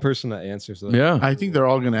got one person that answers. So Yeah. I think they're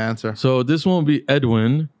all gonna answer. So this one will be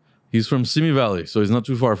Edwin. He's from Simi Valley, so he's not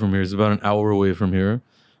too far from here. He's about an hour away from here.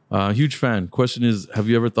 Huge fan. Question is, have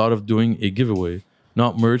you ever thought of doing a giveaway?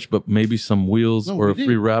 Not merch, but maybe some wheels No, or we a free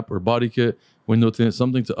did. wrap or body kit, window tint,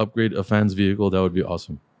 something to upgrade a fan's vehicle. That would be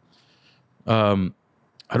awesome.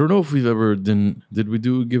 I don't know if we've ever did we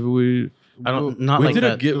do a giveaway? I don't not we like did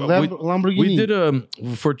that. a give. Lamborghini. We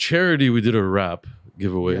did for charity. We did a wrap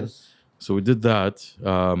giveaway. Yes. So we did that.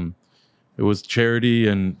 It was charity,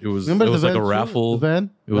 and it was Remember it was the like a van too? raffle. The van?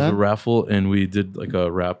 It was a Van? raffle, and we did like a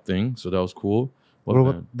rap thing. So that was cool. What What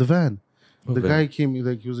about van? the van? What The van? guy came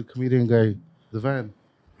like he was a comedian guy. The van.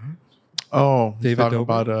 Oh, David talking Dobrik?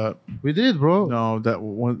 about We did, bro. no, that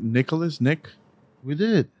one Nick. We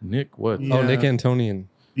did. Nick, what? Yeah. Oh, Nick Antonian.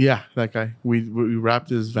 Yeah, that guy. We wrapped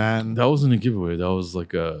his van. That wasn't a giveaway. That was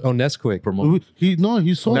like a Oh, Nesquik. promo. He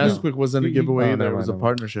sold it. Nesquik wasn't a He- giveaway. oh, There never was a mind.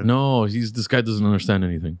 partnership. No, this guy doesn't understand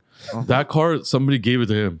anything. Oh. That car, somebody gave it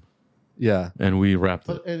to him. Yeah. and we wrapped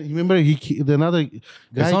it. But and remember, the another guy.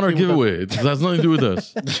 It's not our came with giveaway. It has nothing to do with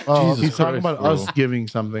us. Oh, Jesus he's talking Christ, about bro. us giving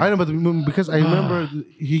something. I know, but because I remember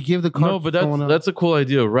he gave the card. No, but to someone else. that's a cool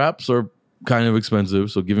idea. Wraps are kind of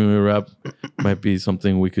expensive, so giving away a wrap might be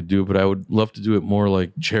something we could do. But I would love to do it more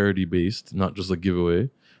like charity based, not just like giveaway.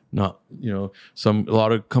 Not a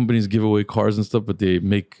lot of companies give away cars and stuff, but they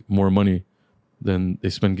make more money than they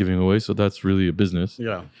spend giving away. So that's really a business.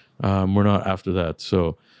 Yeah. We're not after that.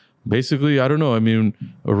 So basically, I don't know. I mean,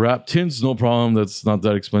 a wrap tint's no problem. That's not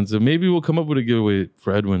that expensive. Maybe we'll come up with a giveaway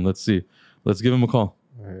for Edwin. Let's see. Let's give him a call.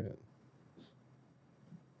 All right.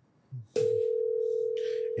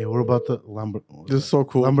 Hey, what about the This is so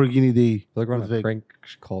cool. Lamborghini Day? I feel like we're on with a Vic? prank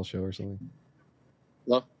call show or something.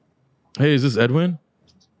 Hello? Hey, is this Edwin?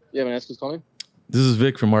 Yeah, man, ask who's calling. This is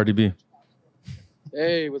Vic from RDB.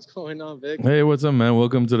 Hey, what's going on, Vic? Hey, what's up, man?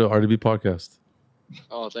 Welcome to the RDB podcast.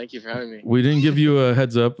 Oh, thank you for having me. We didn't give you a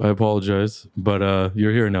heads up. I apologize, but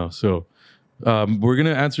you're here now. So we're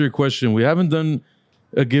gonna answer your question. We haven't done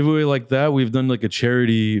a giveaway like that. We've done like a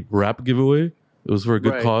charity wrap giveaway. It was for a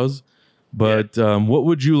good Right. cause. But what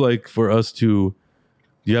would you like for us to?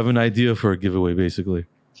 Do you have an idea for a giveaway, basically?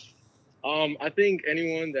 I think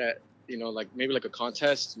anyone that like maybe like a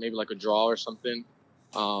contest, maybe like a draw or something.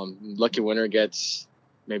 Lucky winner gets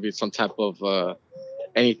maybe some type of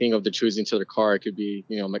anything of the choosing to the car. It could be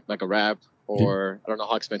like a wrap, or I don't know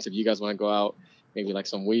how expensive you guys want to go out. Maybe like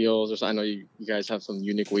some wheels or something. I know you guys have some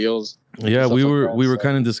unique wheels. Yeah, Stuff we like were that, we were so-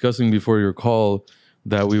 kind of discussing before your call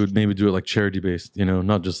that we would maybe do it like charity based.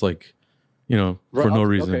 Not just like for Right, no okay.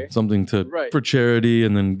 reason, something to Right. for charity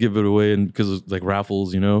and then give it away and because of like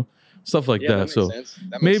raffles, stuff like Yeah, that. that makes So. sense.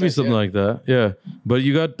 That makes Maybe sense, something yeah. like that. Yeah. But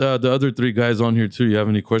you got the other three guys on here too. You have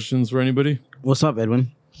any questions for anybody? What's up,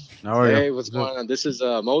 Edwin? How are Hey, you? what's going on? This is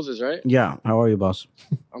Moses, right? Yeah. How are you, boss?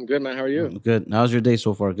 I'm good, man. How are you? Good. How's your day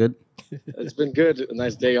so far? Good. It's been good. A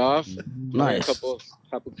nice day off. Nice.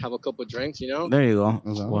 Have a couple drinks, There you go.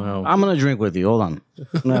 Wow. I'm gonna drink with you. Hold on.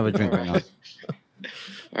 I'm gonna have a drink right now.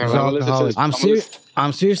 All right, I'm gonna listen to this. I'm serious. I'm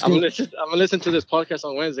I'm seriously. gonna listen to this podcast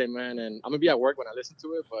on Wednesday, man, and I'm gonna be at work when I listen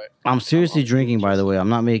to it. But I'm seriously drinking. By the way, I'm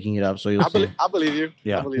not making it up. So you'll see. I believe you.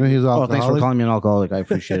 Yeah. I believe You know, you. he's Oh, thanks for alcoholic. calling me an alcoholic. I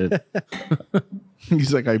appreciate it.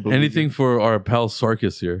 He's like, I believe Anything for our pal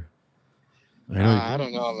Sarkis here? I know. I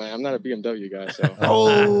don't know, man. I'm not a BMW guy, so.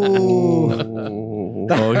 Oh.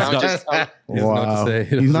 Oh, he's I'm got, just, I'm, he doesn't know what to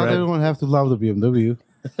say. Not red. everyone have to love the BMW.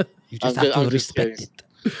 You I'm just, I'm just kidding.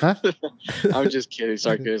 Huh? I'm just kidding,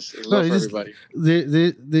 Sarkis. It's No, love for it's just-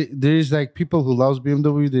 everybody. There's like people who loves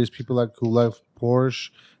BMW. There's people like who love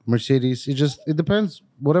Porsche, Mercedes. It depends.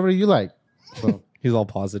 Whatever you like. So, He's all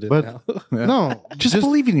positive But- now. Yeah. no, Just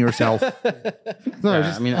believe in yourself. no. Yeah,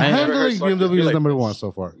 Just, I mean, I I never heard think Sarkis BMW be is like- number one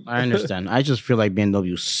so far. I understand. I just feel like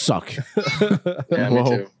BMW suck. Yeah, me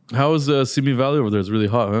Whoa. too. How is Simi Valley over there? It's really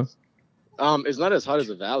hot, huh? It's not as hot as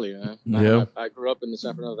the Valley, man. Yeah. I grew up in the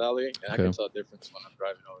San Fernando Valley, and I Okay. can tell the difference when I'm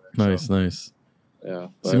driving over there. Nice, nice. So, yeah.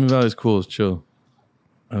 but- Simi Valley's cool. It's chill.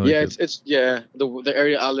 I like yeah, it. it's the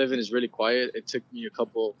area I live in is really quiet. It took me a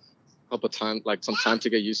couple time, like some time to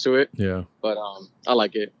get used to it, Yeah. but I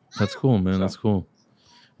like it. That's cool, man. That's cool.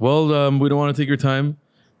 Well, we don't want to take your time.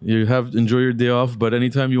 You have enjoy your day off, but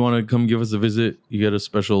anytime you want to come give us a visit, you get a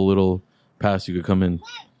special little pass. You could come in, check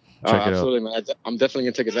it out. Absolutely, man. I'm definitely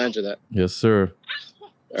gonna take advantage of that. Yes, sir. All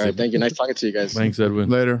right, thank you. Nice talking to you guys. Thanks, Edwin.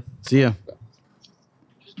 Later. See ya.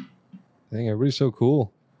 Dang, everybody's so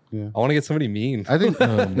cool. Yeah. I want to get somebody mean. I think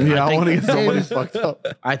Yeah, I think- want to get somebody fucked up.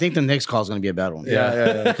 I think the next call is gonna be a bad one.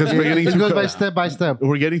 Yeah. Because we're getting it too goes by step by step.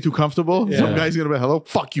 we're getting too comfortable. Some Yeah. guy's gonna be hello.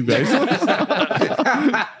 Fuck you guys.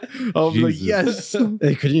 I'll be like, Jesus. yes.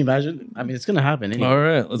 Hey, could you imagine? I mean, it's gonna happen. Anyway. All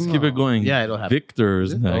right, let's keep it going. Yeah, it'll happen.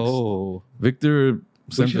 Victor's next. Oh, Victor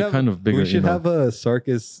we sent should a have, kind of bigger we should email. have a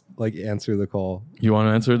Sarkis like answer the call. You want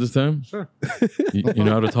to answer it this time? Sure. You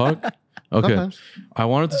know how to talk? Okay. Sometimes. I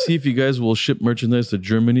wanted to see if you guys will ship merchandise to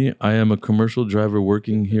Germany. I am a commercial driver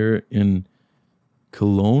working here in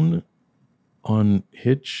Cologne on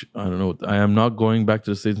Hitch. I don't know. I am not going back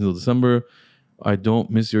to the States until December. I don't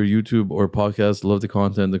miss your YouTube or podcast. Love the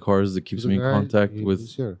content, the cars that keeps me in Okay, contact he's with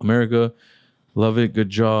here. America. Love it. Good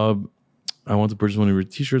job. I want to purchase one of your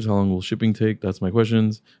t-shirts. How long will shipping take? That's my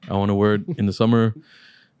questions. I want to wear it in the summer.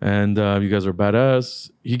 And you guys are badass.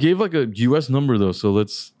 He gave like a US number though, so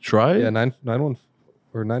let's try. Yeah, 991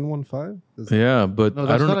 or 915. Yeah, but No, I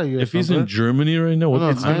that's don't not know a US if he's number. in Germany right now. What No, no,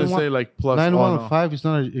 It's gonna say like plus. 915 is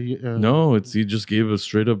not a. no, it's he just gave a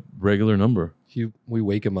straight up regular number. We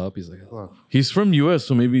wake him up. He's like, oh. Well, He's from US,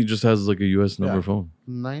 so maybe he just has like a US number Yeah. phone.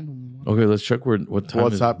 9. Okay, let's check what time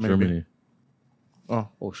is WhatsApp, maybe. Germany.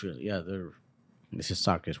 Oh shit! Yeah, they're This is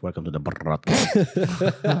Sarkis. Welcome to the broadcast.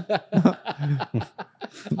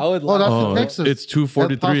 I would. Oh, that's Oh, in Texas. it's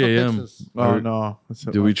 2:43 a.m. Texas. Oh no.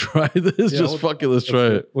 Do we try this? Yeah, Just fuck it. Let's try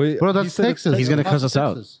it. Wait, Bro, he that's said Texas. He's gonna El cuss Paso, us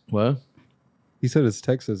out. Texas. What? He said it's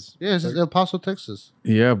Texas. Yeah, it's El Paso, Texas.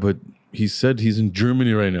 Yeah, but he said he's in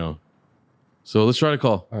Germany right now. So let's try to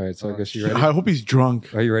call. All right, Sarkis, you ready? I hope he's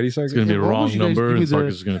drunk. Are you ready, Sarkis? It's gonna be a Why would wrong you guys number, give me and the Sarkis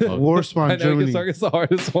is gonna talk. Worst one, I know, Germany. Sarkis the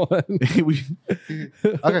hardest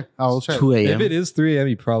one. Okay, I'll try. 2 If a.m. it is 3 a.m.,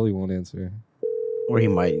 he probably won't answer. Or he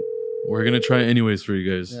might. We're gonna try anyways for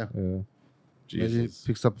you guys. Yeah. Yeah. Maybe Jesus.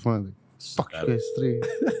 picks up phone. Fuck you guys, 3.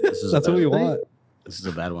 This is That's a what bad, we want. This is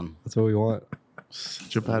a bad one. That's what we want.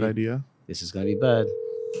 Such a bad idea. This is gonna be bad.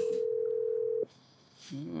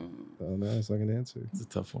 Oh no, it's not gonna answer. It's a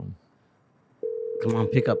tough one. Come on,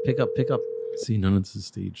 pick up. See, none of this is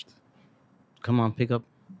staged. Come on, pick up.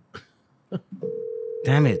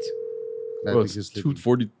 Damn it. I Bro, think it's it's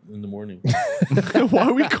 2:40 in the morning. Why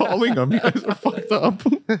are we calling him? You guys are fucked up.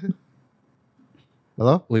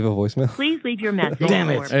 Hello? Leave a voicemail. Please leave your message. Damn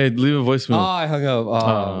it. Hey, leave a voicemail. Oh, I hung up.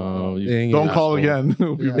 Oh, you- dang it. Don't call again.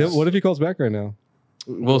 Yeah, what if he calls back right now?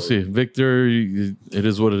 We'll see. Victor, it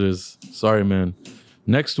is what it is. Sorry, man.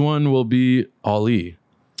 Next one will be Ali.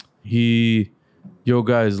 Yo,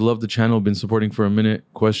 guys, love the channel. Been supporting for a minute.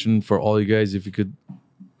 Question for all you guys. If you could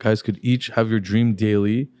each have your dream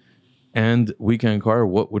daily and weekend car,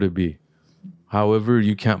 what would it be? However,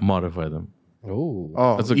 you can't modify them. Oh,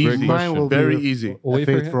 Oh, That's a easy. great question. Mine will Very be easy. wait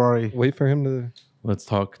for F8 him. Ferrari. Wait for him to. Let's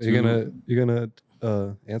talk to You're gonna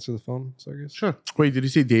answer the phone, Sarkis? Sure. Wait, did you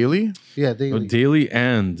say daily? Yeah, daily. daily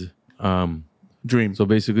and Dream. so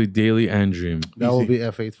basically daily and dream. That will Easy. be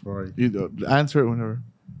F8 Ferrari. You answer it whenever.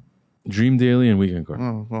 Dream daily and weekend car.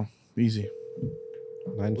 Oh, well, easy.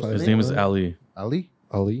 954. His name is Ali. Ali?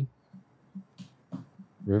 Ali.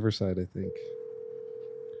 Riverside, I think.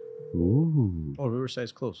 Ooh. Oh,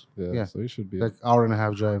 Riverside's close. Yeah, Yeah. so he should be. Like hour and a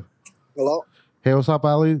half drive. Hello? Hey, what's up,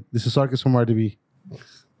 Ali? This is Sarkis from RDB.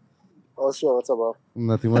 Oh, sure. What's up, bro?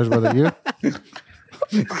 Nothing much, brother. You?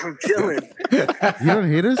 I'm chilling. You don't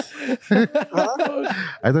hate us? Huh?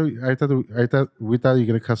 I thought we thought you were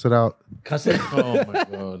gonna cuss it out. Cuss it. Oh my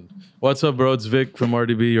god. What's up, bro? It's Vic from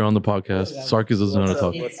RDB. You're on the podcast. Sarkis doesn't know how to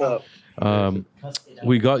talk. What's up?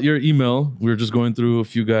 We got your email. We were just going through a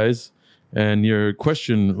few guys, and your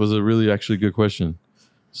question was a really actually good question.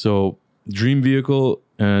 So, dream vehicle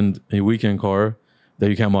and a weekend car that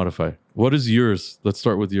you can't modify. What is yours? Let's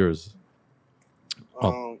start with yours.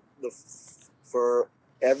 For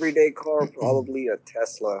everyday car, probably a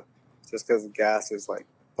Tesla, just because gas is like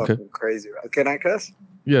fucking crazy. Can I cuss?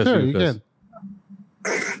 Yes, Sure, you you can.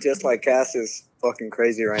 can. Just like gas is fucking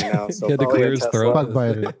crazy right now. So He had to probably clear a his Tesla, throat. Fuck by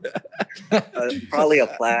it. probably a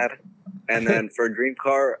Plaid, and then for dream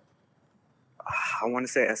car, I want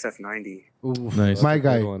to say SF90. Ooh, Nice. My That's a good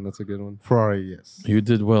guy, one. That's a good one. Ferrari, yes. You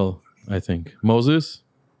did well, I think. Moses?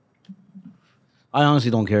 I honestly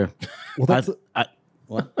don't care. Well, that's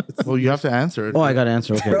What? Well, you have to answer it. Oh, I got to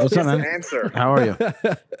answer. Okay. Bro, What's up, just man? answer. How are you?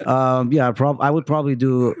 Yeah, I would probably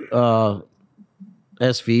do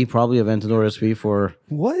SV, probably a Ventador SV for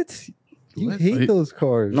what? You What? hate those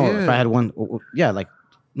cars. no. Yeah. If I had one, yeah, like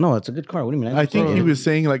no, it's a good car. What do you mean? I think Bro. he was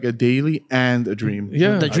saying like a daily and a dream.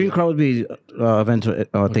 Yeah. The dream car would be Ventador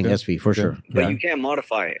thing Okay. SV for sure. But Yeah, you can't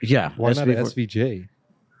modify it. yeah. Why not an for- SVJ?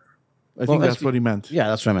 I think Well, that's SV what he meant. Yeah,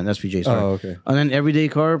 that's what I meant. SVJ. Sorry. Oh, okay. And then everyday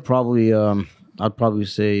car, probably I'd probably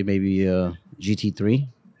say maybe GT3.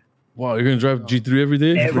 Wow, you're going to drive G3 every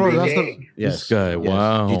day? Bro, Every that's day. the Yes. This guy, Yes.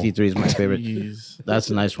 wow. GT3 is my favorite. Jeez. That's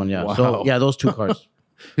a nice one. Yeah. Wow. So yeah, those two cars.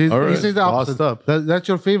 he All right. says the opposite. Lost up. That's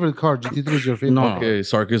your favorite car. GT3 is your favorite. No. Okay,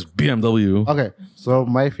 Sarkis, BMW. Okay, so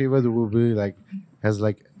my favorite will be like has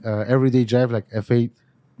like everyday drive like F8,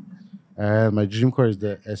 and my dream car is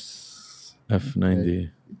the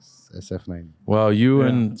F90. SF90. Wow, you Yeah.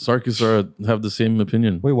 and Sarkis have the same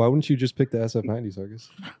opinion. Wait, why wouldn't you just pick the SF90, Sarkis?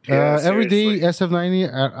 Yeah, Everyday seriously.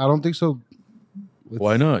 SF90. I don't think so.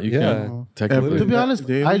 Why not? You Yeah. can technically. To be honest,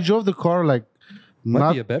 Daily? I drove the car like Might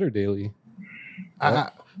not be a better daily.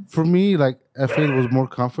 for me. Like F8 was more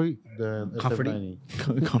comfy than Comforting?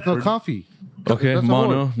 SF90. No, comfy. Okay, That's the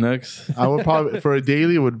Mono, next. I would probably for a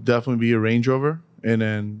daily it would definitely be a Range Rover, and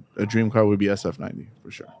then a dream car would be SF90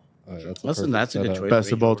 for sure. That's That's a perfect good setup. choice.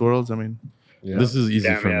 Best of both worlds. I mean, Yeah. This is easy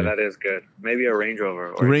Damn, for yeah, me. that is good. Maybe a Range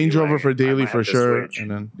Rover. Or a Range G-Wagon. Rover for I daily might for have to sure, switch.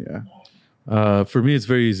 and then yeah. For me, it's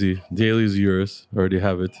very easy. Daily is yours. I already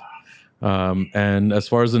have it. And as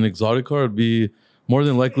far as an exotic car, it'd be more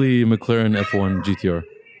than likely McLaren F1 GTR.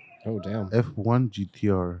 Oh, damn. F1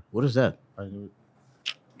 GTR. What is that? I knew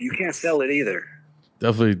it. You can't sell it either.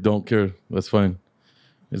 Definitely don't care. That's fine.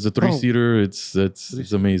 It's a 3-seater. It's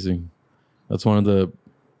amazing. That's one of the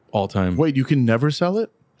all-time. Wait, you can never sell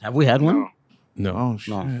it? Have we had one? No. No, Oh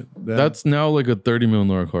shit. No. Damn. that's now like a $30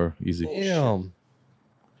 million car, easy. Damn.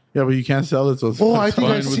 Yeah, but you can't sell it. So it's Oh, I think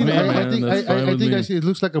fine I've with seen me, it. I man. think That's fine I with think me. I see it.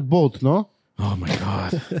 Looks like a boat, no? Oh my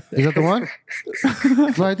god. Is that the one?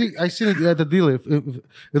 No, I think I seen it at the dealer.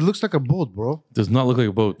 It looks like a boat, bro. Does not look like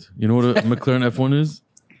a boat. You know what a McLaren F1 is?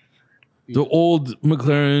 The old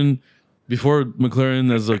McLaren, before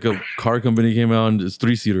McLaren as like a car company came out, it's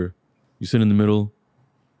 3-seater. You sit in the middle.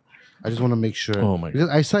 I just want to make sure. Oh my Because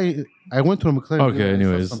I saw it, I went to a McLaren. Okay, dealer and I saw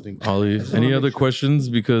anyways, something. Ollie, just any wanna other make sure. questions?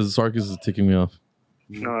 Because Sarkis is ticking me off.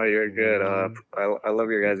 No, you're good. I love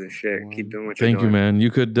your guys' shit. Keep doing what you're Thank you, doing. man.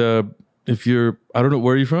 You could, if you're, I don't know,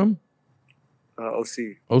 where are you from?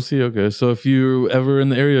 OC. OC, okay. So if you're ever in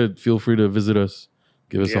the area, feel free to visit us.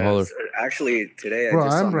 Give us a holler. Actually, today I Bro,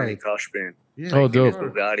 just saw I'm Manny right. Koshman. Yeah. Oh, His dope.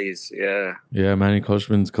 Bugattis. Yeah. Yeah, Manny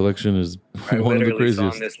Koshman's collection is I one of the literally saw him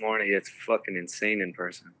craziest. this morning. It's fucking insane in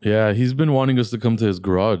person. Yeah, he's been wanting us to come to his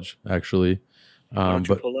garage, actually. Why don't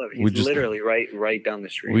you But pull up? we He's just- literally right down the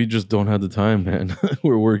street. we just don't have the time, man.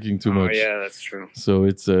 We're working too much. Oh yeah, that's true. So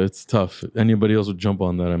it's tough. Anybody else would jump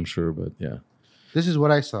on that, I'm sure. But yeah. This is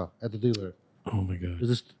what I saw at the dealer. Oh my god. Is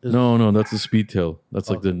this? Is, No, that's the Speedtail. That's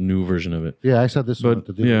like Okay. the new version of it. Yeah, I saw this one But, at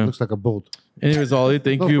the dealer. yeah. It looks like a boat. Anyways, Ollie,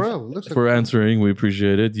 thank No, you bro, it looks like for a boat. answering. We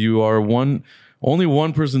appreciate it. You are only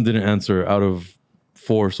one person didn't answer out of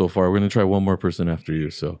 4 so far. We're gonna try one more person after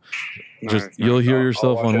you. So just Nice, you'll nice. hear I'll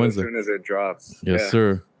yourself watch on it Wednesday. as soon as it drops. Yes, Yeah.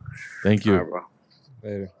 sir. Thank you. All right, bro.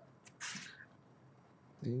 Later.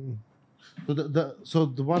 So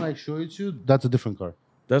the one I showed you, that's a different car.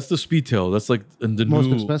 That's the Speedtail. That's like the Most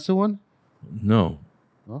new. expensive one. No.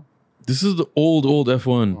 No? This is the old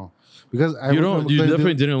F1. Oh, because I You went to don't. a You McLaren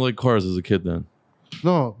definitely dealer- didn't like cars as a kid. Then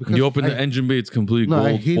No, because you open I, the engine bay. It's complete No, I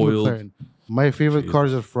gold hate foiled. McLaren. My favorite Jesus.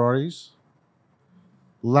 cars are Ferraris.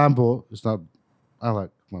 Lambo is not. I like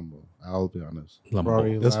Lambo. I'll be honest. Lambo.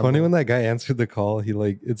 Ferrari, It's Lambo. funny when that guy answered the call. He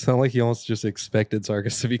it sounded like he almost just expected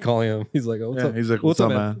Sarkis to be calling him. He's like, "Oh, what's Yeah, up?" he's like, "What's up,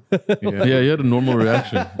 man?" Yeah. Yeah, you had a normal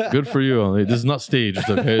reaction. Good for you, Ollie. This is not staged,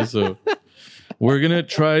 okay? So we're gonna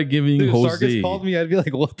try giving Dude, if Jose. Sarkis called me, I'd be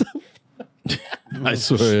like, "What the?" I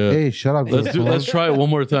swear. Yeah. Hey, shut up. Let's try it one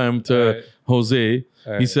more time to Alright. Jose.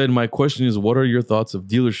 All He right. said, "My question is, what are your thoughts of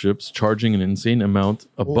dealerships charging an insane amount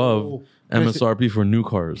above Can I say- MSRP for new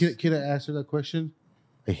cars?" Can I answer that question?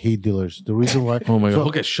 I hate dealers. The reason why. Oh my god. So-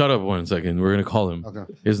 Okay, shut up 1 second. We're gonna call him. Okay.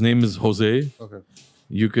 His name is Jose. Okay.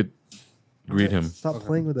 You could greet him. Stop Okay.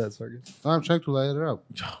 playing with that, Sarkis. I'm trying to light it up.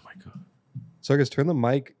 Oh my god. Sarkis, turn the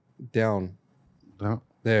mic down. No.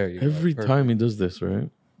 There you go. Every Perfect. time he does this, right?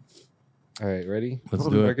 All right, ready? Let's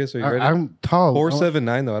do it. Sarkis, are you ready? I'm tall.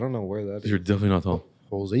 479 though. I don't know where that is. You're definitely not tall.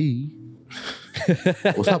 Jose.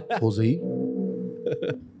 What's up, Jose?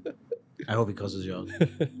 I hope he cusses you out.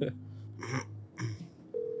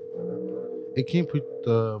 Hey, can you put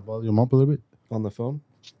the volume up a little bit? On the phone?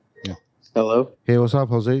 Hello. Hey, what's up,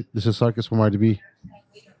 Jose? This is Sarkis from RDB.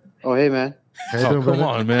 Oh, hey, man. How you Oh, doing, come brother?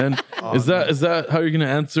 on, man. Is that how you're gonna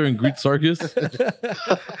answer and greet Sarkis?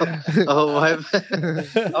 Oh, my.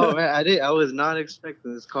 Oh, man. I was not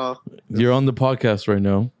expecting this call. You're on the podcast right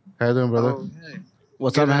now. How you doing, brother? Oh, hey.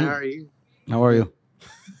 What's Good, up, man? How are you? How are you?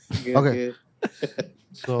 Good, Okay. good.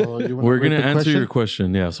 So you wanna We're read gonna the answer question? your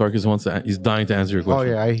question. Yeah, Sarkis wants to. He's dying to answer your Oh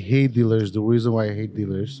question. yeah, I hate dealers. The reason why I hate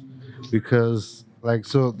dealers, because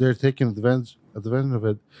so they're taking advantage of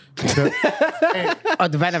it. Because,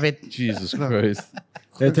 Advantage of it. Jesus Christ.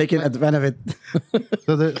 They're taking advantage of it.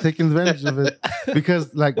 so they're taking advantage of it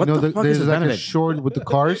because What the fuck is there's like a advantage? short with the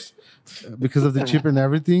cars because of the chip and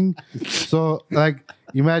everything. So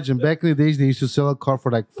imagine back in the days they used to sell a car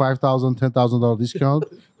for like $5,000, $10,000 discount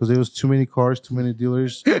because there was too many cars, too many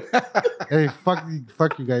dealers. Hey, fuck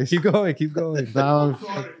you guys. Keep going, keep going. Now,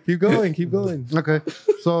 Keep going, keep going. okay,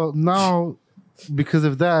 so now because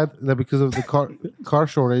of that, because of the car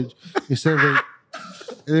shortage, instead of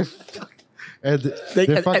they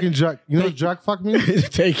fucking jack. You know what jack fuck means?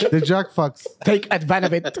 take They jack fucks. take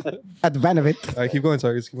advantage of it. Advantage of it. All right, keep going,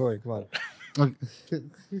 Sarkis. Keep going. Come on. Okay.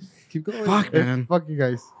 Keep going. Fuck, man. Fuck you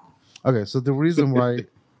guys. Okay, so the reason why.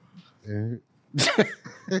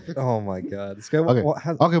 Oh my God. This guy. Okay.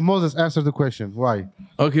 Has, Okay, Moses, answer the question. Why?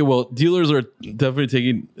 Okay, well, dealers are definitely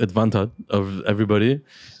taking advantage of everybody.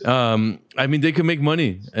 I mean, they can make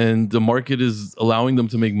money, and the market is allowing them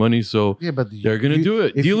to make money, so Yeah, but they're gonna do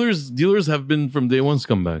it. if you- Dealers have been from day one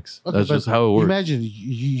scumbags. Okay, That's but just how it works. Imagine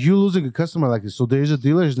you losing a customer like this. So there's a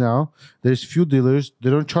dealers now. There's few dealers. They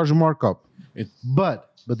don't charge markup. But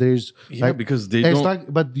there's Yeah, because they it's don't.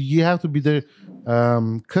 like, but you have to be the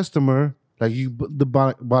customer. Like you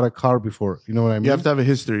bought a car before. You know what I mean? You have to have a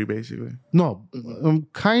history, basically. No,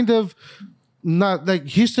 kind of. not like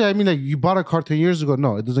history. I mean, like you bought a car 10 years ago.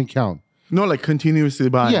 No, it doesn't count. No, like continuously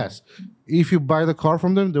buying. Yes, if you buy the car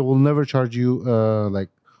from them, they will never charge you like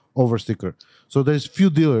over sticker. So there's few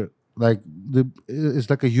dealer like it's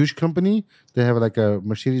like a huge company. They have like a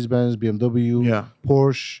Mercedes Benz, BMW, Yeah.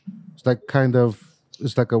 Porsche. It's like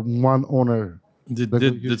it's like a one owner. Did Like,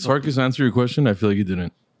 Sarkis answer your question? I feel like he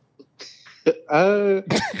didn't.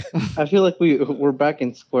 I feel like we're back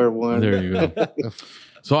in square one. There you go.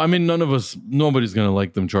 So I mean, nobody's gonna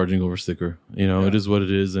like them charging over sticker. You know, it is what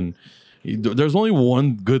it is, and there's only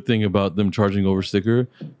one good thing about them charging over sticker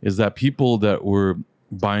is that people that were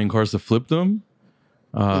buying cars to flip them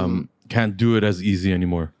can't do it as easy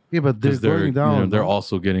anymore. Yeah, but they're going down. You know, they're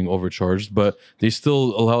also getting overcharged, but they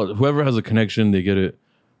still allow whoever has a connection, they get a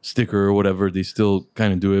sticker or whatever. They still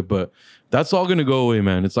kind of do it, but that's all gonna go away,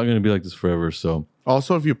 man. It's not gonna be like this forever. So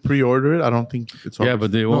Also, if you pre-order it, I don't think it's. yeah,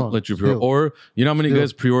 but they won't let you pre-order. Or you know how many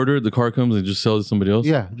guys pre-order? The car comes and just sell it to somebody else.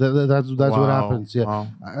 Yeah, that's what Wow. happens. Yeah, Wow.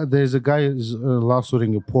 there's a guy who's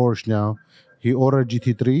lawsuiting a Porsche now. He ordered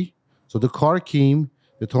GT3, so the car came.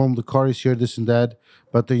 They told him the car is here, this and that,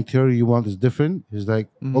 but the interior you want is different. He's like,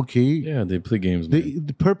 okay. Yeah, they play games. They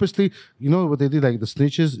Man. purposely, you know what they did? Like the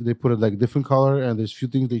snitches, they put it like different color, and there's few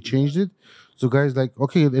things they changed it. So guys, like,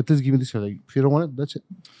 okay, at least give me this car. Like, if you don't want it, that's it.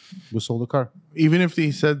 We sold the car. Even if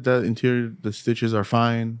they said that interior, the stitches are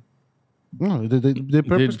fine. No, they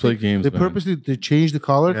purposely play games, They man. purposely they changed the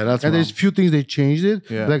color, Yeah, that's and there's wrong. few things they changed it.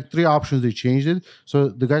 Yeah. Like 3 options they changed it. So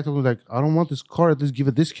the guy told me like, I don't want this car. At least give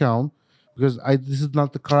a discount because this is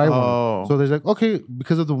not the car I Oh. want. So there's like, okay,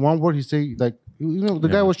 because of the one word he say like, you know, the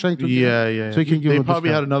guy was trying to Yeah. So he can give They him a probably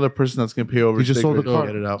had discount. another person that's gonna pay over. He just sold sticker the car.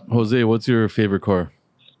 to Get it out. Jose, what's your favorite car?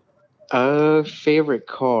 Favorite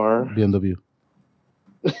car? BMW.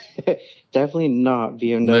 Definitely not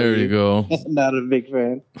BMW. There you go. Not a big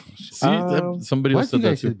fan. See, somebody Why else do you said that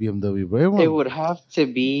guys say too. BMW, bro? Everyone, It would have to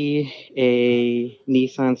be a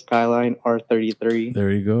Nissan Skyline R33.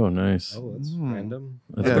 There you go. Nice. Oh, that's random.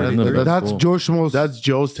 That's Yeah, random. that's cool. George Schmo's. That's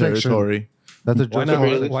Joe's Section. territory. That's a Why George not?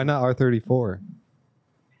 Schmo. Why not R34?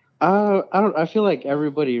 I feel like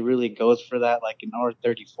everybody really goes for that, like an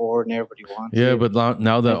R34, and everybody wants Yeah, it. but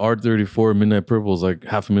now that R34 Midnight Purple is like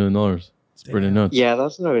 $500,000. It's pretty nuts. Yeah,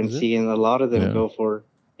 that's what I've been Is it? seeing. A lot of them Yeah. go for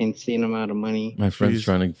insane amount of money. My friend's Jeez.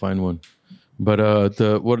 trying to find one. But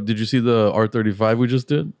what did you see the R35 we just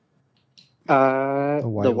did? The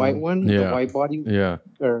white white one, Yeah. the white body, Yeah.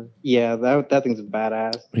 that thing's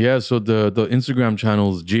badass. Yeah, so the Instagram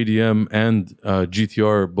channels JDM and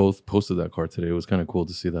GTR both posted that car today. It was kind of cool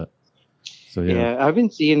to see that. So Yeah. I've been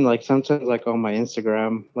seeing like sometimes like on my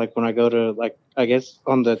Instagram, like when I go to like I guess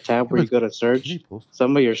on the tab where you go to search,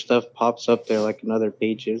 some of your stuff pops up there like in other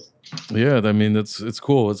pages. Yeah, I mean it's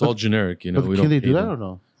cool. It's all generic, you know. But We can don't they do hate that them. or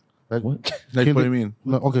no? Like, What? Like, Can what they- do you mean?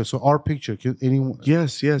 No, okay, so our picture, can anyone?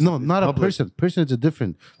 Yes. No, it's not a public. person. Person is a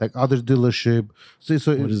different, like other dealership. So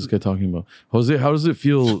What is this guy talking about? Jose, how does it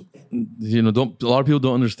feel? You know, a lot of people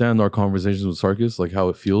don't understand our conversations with Sarkis, like how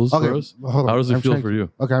it feels for us. hold on. How does it I'm feel trying for to- you?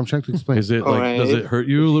 Okay, I'm trying to explain. Is it like does Alright. it hurt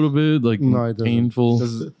you a little bit? Like No, it doesn't.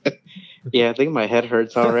 painful? Yeah, I think my head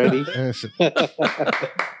hurts already.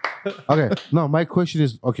 Okay, no, my question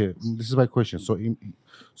is okay. This is my question. So,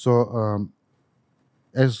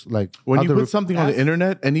 as like When you other- put something on the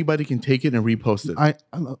internet, anybody can take it and repost it.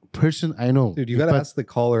 I'm a person I know, Dude, you gotta but ask the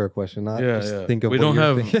caller a question, not just think of we what don't you're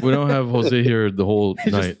have thinking. we don't have Jose here the whole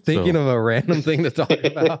He's night. just thinking so. of a random thing to talk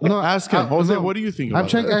about. No, Ask him, Jose. What do you think? I'm about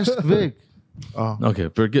trying to that? ask Vic. Oh. Okay,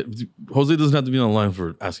 forget Jose doesn't have to be on the line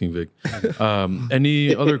for asking Vic.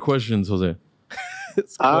 Any other questions, Jose?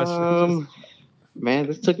 This question Man,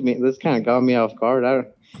 this kind of got me off guard.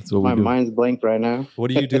 That's what My we do. mind's blank right now. what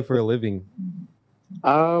do you do for a living?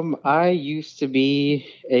 I used to be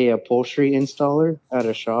a upholstery installer at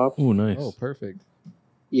a shop. Oh, nice. Oh, perfect.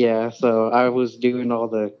 Yeah, so I was doing all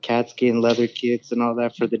the cat skin leather kits and all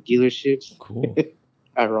that for the dealerships. Cool.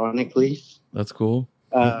 Ironically, That's cool.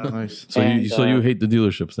 Nice. So And, you hate the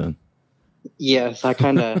dealerships then? yes, I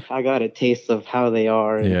got a taste of how they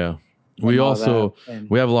are. And, Yeah. We and all also that. And-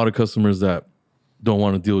 we have a lot of customers that don't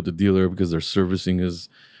want to deal with the dealer because their servicing is,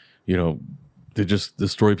 you know, they just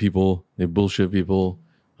destroy people, they bullshit people.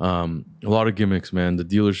 A lot of gimmicks, man. The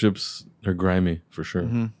dealerships, they're grimy for sure.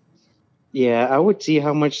 Mhm. Yeah, I would see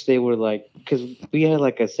how much they were like, because we had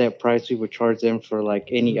like a set price we would charge them for like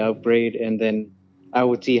any upgrade, and then I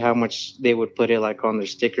would see how much they would put it like on their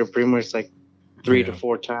sticker, pretty much like 3 to Yeah.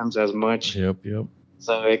 4 times as much. Yep.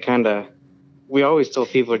 So it kind of, we always told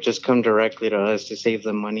people just come directly to us to save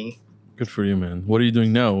them money. Good for you, man. What are you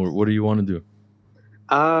doing now, or what do you want to do?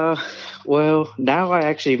 Well, now I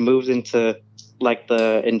actually moved into like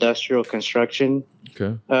the industrial construction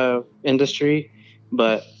Okay. industry,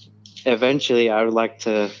 but eventually I would like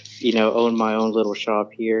to, own my own little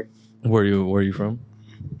shop here. Where are you from?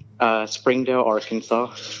 Springdale,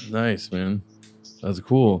 Arkansas. Nice, man. That's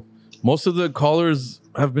cool. Most of the callers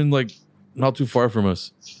have been like not too far from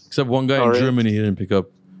us, except one guy in really? Germany. He didn't pick up.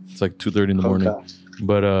 It's like 2:30 in the morning. Okay.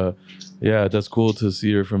 But yeah, that's cool to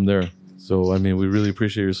see her from there. So I mean, we really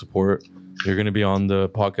appreciate your support. You're gonna be on the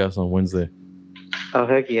podcast on Wednesday. Oh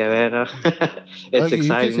heck yeah, man! It's Okay, you can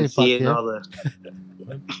exciting say fuck seeing yeah. all the.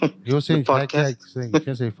 You were saying The heck yeah. podcast. You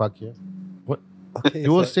can say fuck yeah. Okay,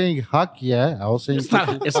 You were saying heck yeah. I was saying It's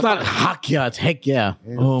not heck yeah, it's heck yeah.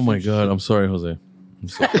 Oh my god, I'm sorry, Jose. I'm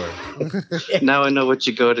so sorry. Now I know what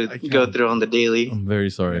you go can't. through on the daily. I'm very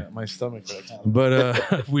sorry. Yeah, my stomach hurts.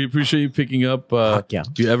 But we appreciate you picking up. Heck yeah.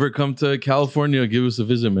 If you ever come to California, give us a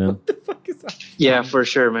visit, man. Yeah, for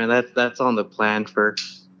sure, man. That's on the plan for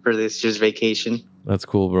this year's vacation. That's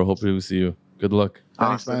cool, bro. Hopefully we see you. Good luck.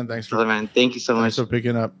 Thanks, Awesome. man. Thanks Brother, man. Thank you so much. for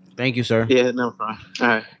picking up. Thank you, sir. Yeah, no problem. All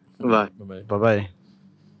right, bye. Bye-bye. Bye bye.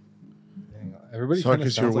 Everybody kinda Sarkis,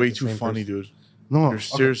 sounds you're like way the too same funny, person. dude. no. You're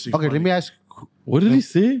seriously Okay, funny. let me ask. What did he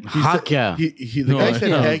say? Heck yeah. The No, guy I said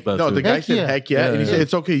know heck. about No, that. the guy Heck said yeah. heck yeah, and he Yeah. said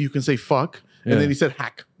it's okay. You can say fuck, Yeah. and then he said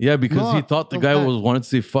hack. Yeah, because he No, thought the no guy fact. wanted to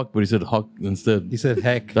say fuck, but he said huck instead. He said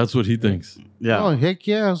heck. That's what he thinks. Yeah. Oh heck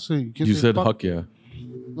yeah. So you can You say said fuck. huck, yeah.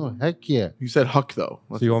 No heck yeah. You said huck though.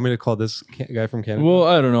 So you want me to call this guy from Canada? Well,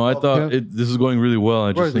 I don't know. I thought Okay. this is going really well.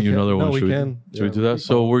 I Where just is think it? another No, one. we Should can. Should we Yeah, do we that? can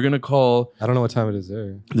So call. we're gonna call. I don't know what time it is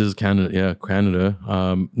there. This is Canada. Yeah, Canada.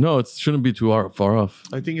 No, it shouldn't be too far off.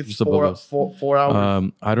 I think it's Just above us. 4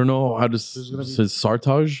 hours. I don't know how to say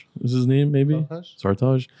Sartaj is his name. Maybe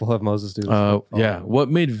Sartaj. We'll have Moses do this. Yeah. What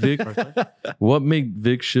made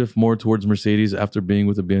Vic shift more towards Mercedes after being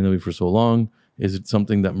with the BMW for so long? Is it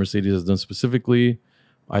something that Mercedes has done specifically?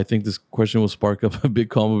 I think this question will spark up a big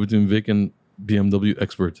combo between Vic and BMW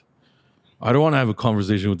expert. I don't want to have a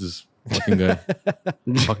conversation with this fucking guy.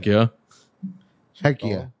 Fuck yeah. Heck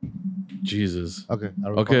yeah. Jesus. Okay. I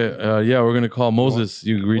will Okay. Yeah, we're gonna call Moses.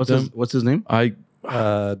 You greet them. What's his name? I think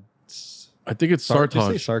it's Just say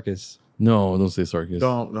Sartaj. Sarkis. No, don't say Sarkis.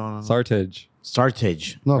 no. Sartage.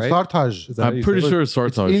 Sartage. No, Right? Sartaj. Is that how I'm you pretty say it? sure it's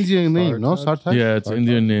It's Sartaj. Indian name, no? Sartaj? Sartaj? Yeah, it's an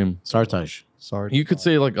Indian name. Sartage. Sarge. You could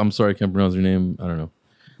say like, I'm sorry, I can't pronounce your name. I don't know.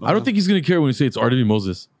 I don't think he's gonna care when you say it's RDB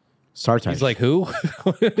Moses. Sartage. He's like, who?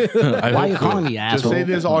 I why are you hope calling me, Just asshole? say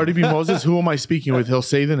this RDB Moses. Who am I speaking with? He'll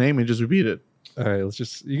say the name and just repeat it. All right,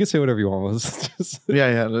 you can say whatever you want, Moses. Just-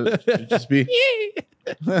 Yeah. Just be.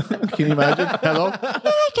 Can you imagine? Hello.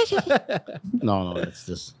 No, that's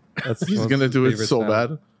this. that's He's Moses' gonna do it favorite so sound.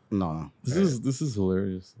 bad. No. This is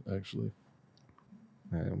hilarious. Actually,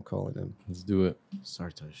 All right, I'm calling him. let's do it.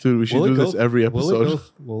 Sartage. Dude, we should Will it do go- this every episode.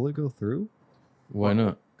 Will it go through? Why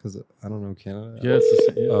not? Because I don't know Canada. Yeah, it's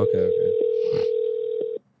the same. Yeah. Oh, okay.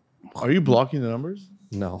 Are you blocking the numbers?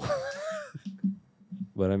 No.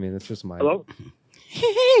 But I mean, it's just my. Hello?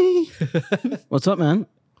 What's up, man?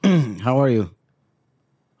 How are you?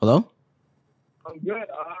 Hello? I'm good.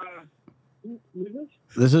 Who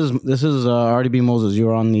is this? This is RDB Moses.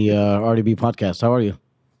 You're on the RDB podcast. How are you?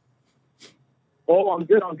 Oh, I'm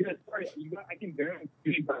good. Sorry, I can barely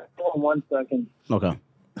hear you, but hold on 1 second. Okay.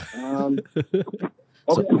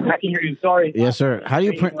 Okay, I can hear you. Sorry. Yes, sir. How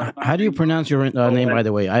do you pronounce your name? By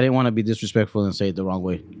the way, I didn't want to be disrespectful and say it the wrong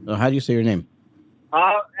way. How do you say your name?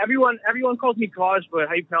 Everyone calls me Taj, but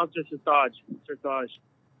how you pronounce it? Sartaj.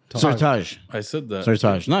 Sartaj. I said that.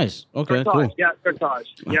 Sartaj. Nice. Okay. Sartaj. Cool. Yeah, Sartaj.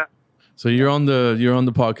 Yeah. So you're on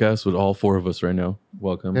the podcast with all four of us right now.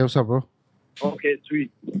 Welcome. Hey, what's up, bro? Okay,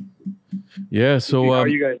 sweet. Yeah. So How are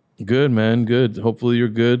you guys? good, man. Good. Hopefully you're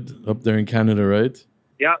good up there in Canada, right?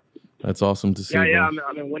 Yeah. That's awesome to see. Yeah. bro.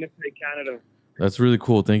 I'm in Winnipeg, Canada. That's really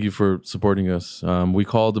cool. Thank you for supporting us. We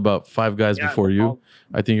called about 5 guys Yeah, before no you. problem.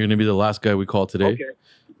 I think you're gonna be the last guy we call today.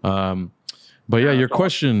 Okay. But yeah, Yeah, your that's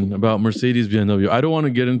question about Mercedes BMW. I don't want to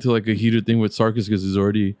get into like a heated thing with Sarkis because he's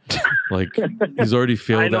already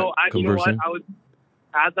failed I know. at You know what? conversing.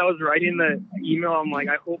 As I was writing the email, I'm like,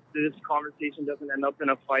 I hope this conversation doesn't end up in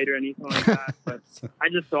a fight or anything like that. But I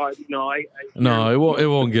just thought, No, it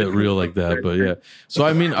won't get real like that. But yeah. So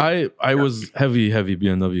I mean, I was heavy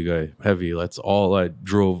BMW guy. Heavy. That's all I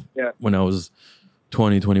drove Yeah. when I was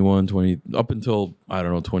 20, 21, 20 up until I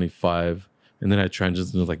don't know 25, and then I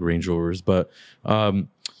transitioned to like Range Rovers. But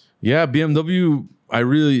yeah, BMW I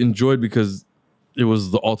really enjoyed because it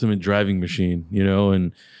was the ultimate driving machine,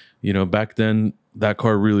 and back then that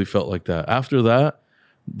car really felt like that. After that,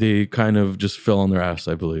 they kind of just fell on their ass,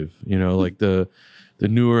 I believe. Like the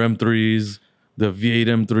newer M3s, the V8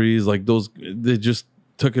 M3s, like those, they just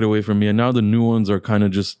took it away from me. And now the new ones are kind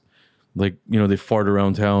of just Like, they fart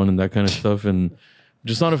around town and that kind of stuff, and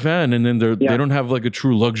just not a fan. And then they don't have like a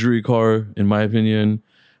true luxury car, in my opinion.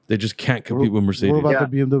 They just can't compete with Mercedes. What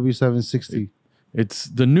about the BMW 760? It's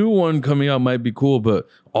the new one coming out might be cool, but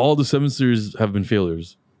all the 7 Series have been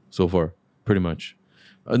failures so far, pretty much.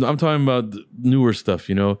 I'm talking about the newer stuff,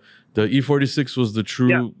 The E46 was the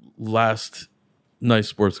true last nice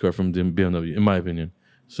sports car from BMW, in my opinion.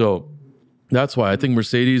 So that's why I think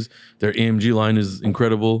Mercedes, their AMG line is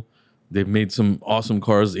incredible. They've made some awesome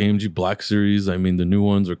cars, AMG Black Series. I mean, the new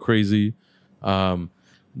ones are crazy. Their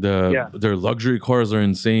luxury cars are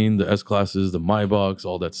insane. The S-Classes, the Maybachs,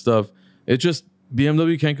 all that stuff. It's just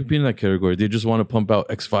BMW can't compete in that category. They just want to pump out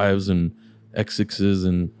X5s and X6s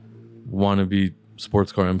and want to be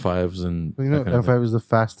sports car M5s. And M5 is the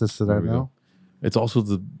fastest sedan now. It's also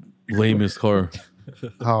the lamest car.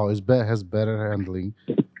 How it has better handling.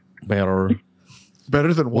 Better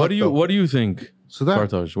than what? What do you think?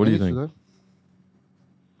 Kartaj, what do you think?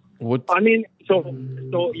 What? I mean, so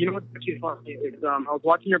what's actually funny is I was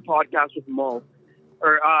watching your podcast with Mo,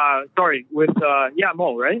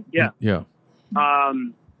 Mo, right? Yeah. Yeah.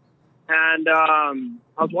 And I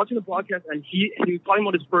was watching the podcast, and he was talking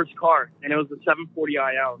about his first car, and it was the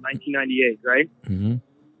 740iL, 1998, right? Mm-hmm.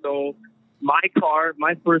 So my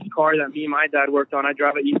first car that me and my dad worked on, I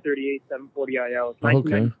drive an E38 740iL. It's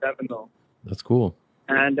 1997 though. That's cool.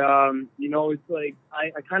 And it's like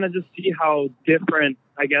I kind of just see how different,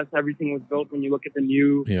 I guess, everything was built when you look at the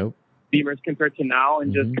new Beamers compared to now,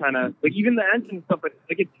 and just kind of like even the engine and stuff. But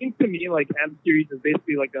like it seems to me like M Series is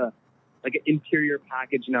basically like an interior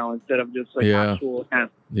package now instead of just like actual M.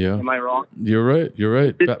 Yeah. Am I wrong? You're right.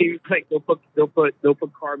 It seems like they'll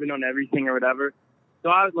put carbon on everything or whatever. So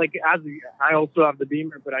I also have the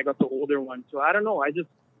Beamer, but I got the older one. So I don't know.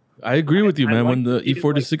 I agree with you, man. When the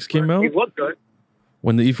E46 came out, it looked good.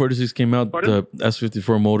 When the E46 came out, Pardon? the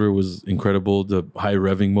S54 motor was incredible. The high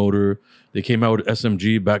revving motor. They came out with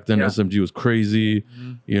SMG. Back then, SMG was crazy.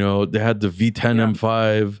 They had the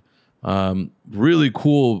V10 M5. Really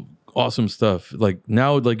cool, awesome stuff. Like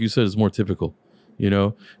now, like you said, it's more typical,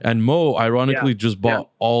 And Mo, ironically, just bought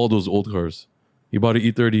all those old cars. He bought an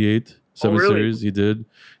E38 7 Series. He did.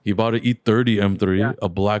 He bought an E30 M3, a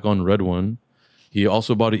black on red one. He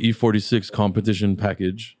also bought an E46 competition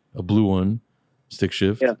package, a blue one. Stick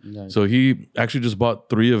shift. Yeah. Nice. So he actually just bought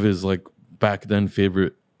 3 of his like back then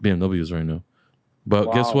favorite BMWs right now.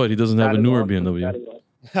 But guess what? He doesn't have a newer BMW.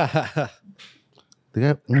 The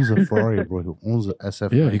guy owns a Ferrari, bro. He owns an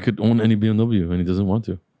SF. Yeah, he could own any BMW and he doesn't want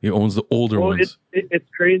to. He owns the older ones. It's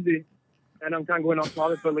crazy. And I'm kind of going off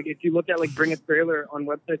topic, but like if you look at like Bring a Trailer on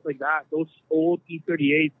websites like that, those old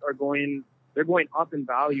E38s are going up in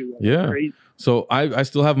value. Like crazy. So I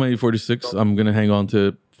still have my E46. I'm gonna hang on to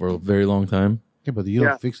it for a very long time. Yeah, but you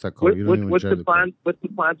don't fix that car. What's the plans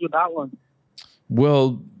with that one?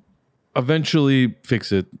 Well, eventually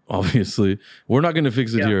fix it, obviously. We're not going to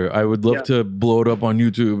fix it here. I would love to blow it up on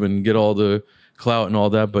YouTube and get all the clout and all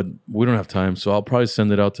that, but we don't have time. So I'll probably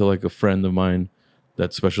send it out to like a friend of mine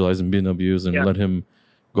that specializes in BMWs and let him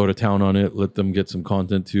go to town on it. Let them get some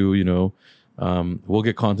content too, We'll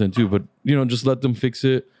get content too, but, just let them fix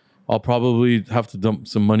it. I'll probably have to dump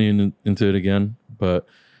some money into it again, but...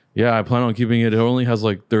 yeah, I plan on keeping it. It only has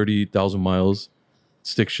like 30,000 miles.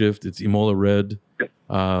 Stick shift. It's Imola red.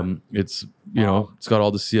 It's it's got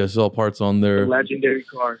all the CSL parts on there. Legendary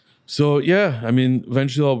car. So yeah, I mean,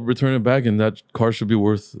 eventually I'll return it back, and that car should be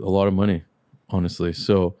worth a lot of money, honestly.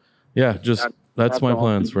 So yeah, that's my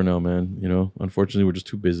plans for now, man. Unfortunately, we're just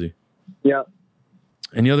too busy. Yeah.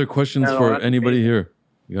 Any other questions for anybody here?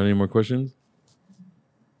 You got any more questions?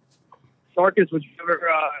 Sarkis, would you ever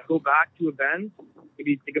go back to a Benz?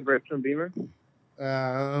 Maybe take a break from Beamer?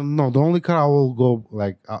 No, the only car I will go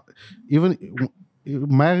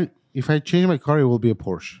if I change my car, it will be a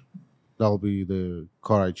Porsche. That will be the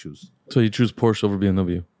car I choose. So you choose Porsche over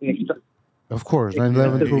BMW? Of course,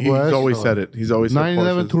 911 Turbo S. He's always said it. He's always said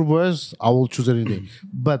 911 Turbo S, I will choose any day.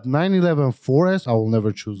 But 911 4S, I will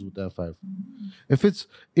never choose with F5. If it's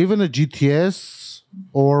even a GTS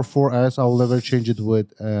or 4S, I will never change it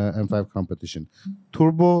with M5 competition.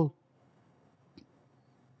 Turbo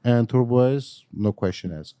and Turbo S, no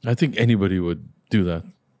question asked. I think anybody would do that.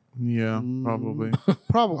 Yeah, probably.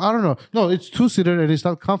 Probably. I don't know. No, it's 2-seater and it's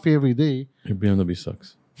not comfy every day. Your BMW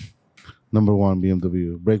sucks. Number 1,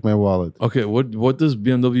 BMW. Break my wallet. Okay, what does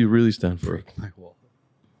BMW really stand for? Break my wallet.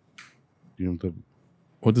 BMW.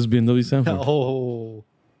 What does BMW stand for? Oh.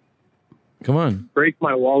 Come on. Break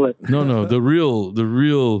my wallet. No, the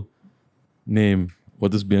real name.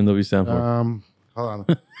 What does BMW stand for? Hold on.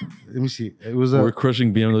 Let me see. It was We're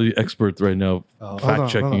crushing BMW experts right now.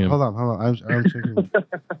 Fact checking him. Hold on. I'm checking.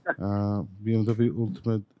 BMW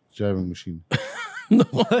Ultimate Driving Machine. No.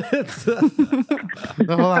 No, hold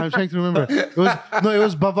on. I'm trying to remember. It was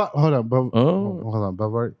Hold on. Hold on.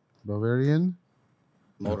 Bavarian.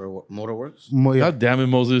 Motorworks. Yeah. God damn it,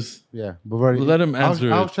 Moses. Yeah, Bavarian. Let him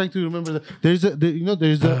answer. I was trying to remember that. There's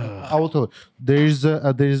a. I will tell you. There's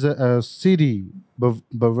a city,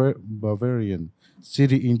 Bavarian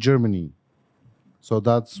city in Germany. So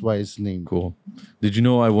that's why it's named. Cool. Did you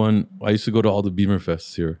know I used to go to all the Beamer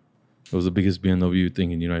Fests here. It was the biggest BMW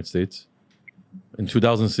thing in the United States. In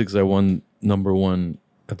 2006, I won number 1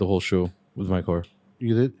 at the whole show with my car.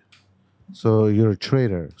 You did? So you're a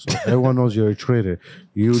trader. So everyone knows you're a trader.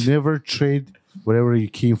 You never trade whatever you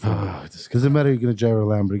came from. Doesn't matter you're going to drive a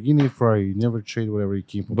Lamborghini, Ferrari. You never trade whatever you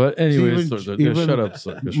came from. But anyways, So shut up,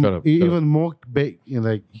 sir. Shut up. Even more, he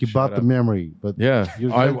bought the memory. But yeah,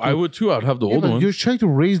 I would too. I'd have the old one. You're trying to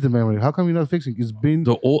raise the memory. How come you're not fixing it? It's been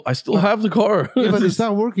I still have the car. Yeah, but it's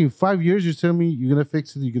not working. 5 years, you're telling me you're going to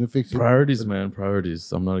fix it. You're going to fix it. Priorities, man. Priorities.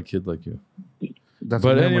 I'm not a kid like you.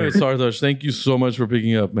 But anyway, Sardosh, thank you so much for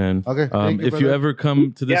picking up, man. Okay. If you ever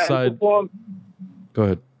come to this side, go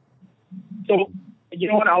ahead. So, you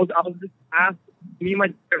know what? I was just asked. Me and my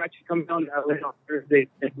dad are actually coming down to LA on Thursday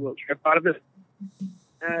to take a little trip out of it.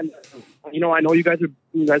 And I know you guys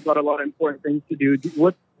got a lot of important things to do.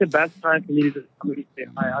 What's the best time for me to just come and say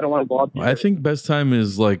hi? I don't want to bother you. I think best time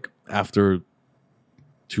is like after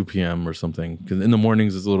 2 p.m. or something, because in the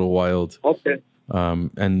mornings it's a little wild. Okay.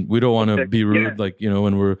 And we don't want to be rude,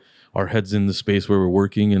 when our heads in the space where we're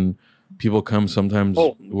working and people come, sometimes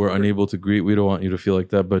we're unable to greet. We don't want you to feel like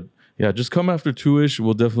that, but yeah, just come after 2-ish.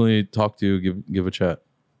 We'll definitely talk to you, give a chat.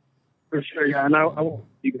 For sure, yeah. And I won't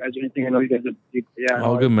see you guys or anything. I know you guys are,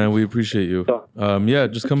 All good, man. We appreciate you. Yeah,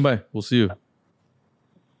 just come by. We'll see you.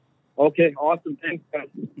 Okay, awesome. Thanks, guys.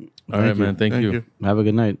 All right, man. Thank you. Have a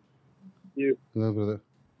good night. You. Good, brother.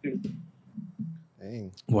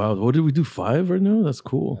 Dang. Wow, what did we do? 5 right now? That's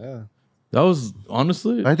cool. Yeah. That was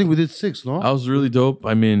honestly. I think we did 6, no? That was really dope.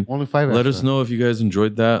 I mean, only 5. Let us know if you guys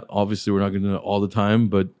enjoyed that. Obviously, we're not going to do it all the time,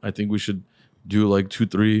 but I think we should do like 2,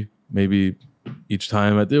 3, maybe each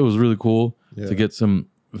time. I think it was really cool to get some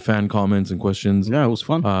fan comments and questions. Yeah, it was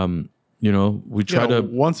fun. We try to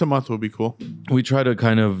once a month would be cool. We try to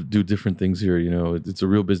kind of do different things here. It's a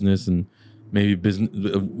real business, and maybe business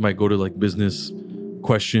might go to like business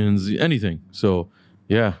questions, anything. So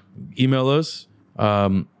yeah, email us,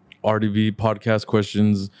 RDB podcast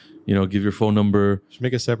questions. Give your phone number. Should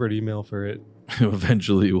make a separate email for it.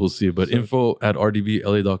 Eventually, we'll see. But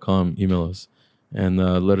info@rdbla.com. Email us and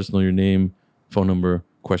let us know your name, phone number,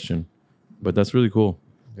 question. But that's really cool.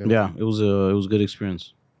 Yeah, it was a good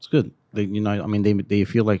experience. It's good. They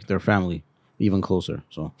feel like they're family, even closer.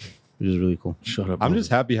 So it was really cool. Shut up. I'm just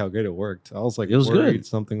happy how good it worked. I was like, it was worried good.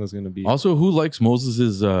 Something was going to be. Also, who likes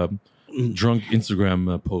Moses's drunk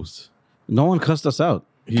Instagram posts? No one cussed us out.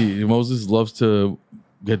 Moses loves to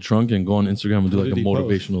get drunk and go on Instagram and do What like a did he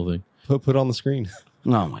motivational thing. Put on the screen.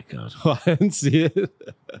 Oh my god! I didn't see it.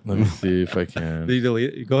 Let me see if I can. Did you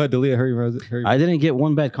delete it? Go ahead, delete it. Hurry. I didn't get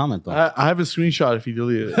one bad comment though. I have a screenshot if you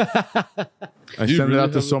delete it. I sent it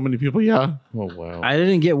out to so many people. Yeah. Oh wow. I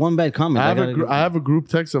didn't get one bad comment. I have a group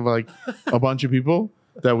text of like a bunch of people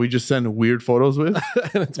that we just send weird photos with,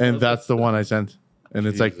 and that's the one I sent. And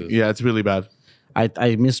it's like, yeah, it's really bad.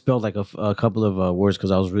 I misspelled like a couple of words because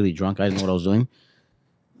I was really drunk. I didn't know what I was doing.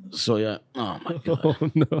 So yeah. Oh my god. Oh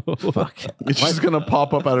no. Fuck. It's just gonna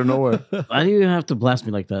pop up out of nowhere. Why do you have to blast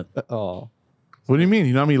me like that? Oh. What do you mean?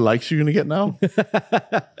 You know how many likes you're gonna get now?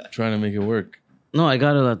 Trying to make it work. No, I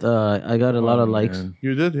got a lot of likes. Man.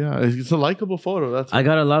 You did, yeah. It's a likable photo. That's. I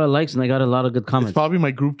got a lot of likes and I got a lot of good It's comments. probably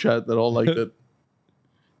my group chat that all liked it.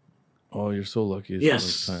 Oh, you're so lucky. It's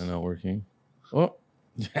Yes. kind of not working. Oh.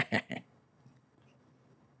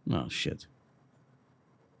 Oh shit.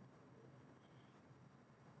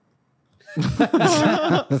 Hey,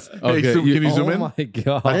 can you zoom in? Oh my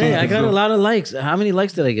god. Hey, I got a lot of likes. How many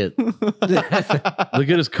likes did I get? Look at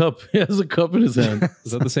his cup. He has a cup in his hand.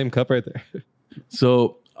 Is that the same cup right there?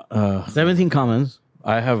 So 17 comments.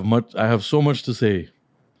 I have so much to say.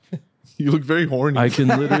 You look very horny. I could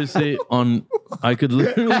literally say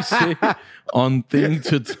on thing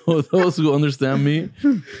to those who understand me,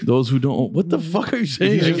 those who don't. What the fuck are you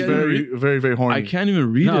saying? He's I just can't very, even read- very, very horny. I can't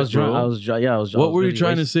even read No, I it, was drunk. bro. I was What were you really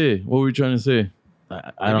trying to wasted. say? What were you trying to say?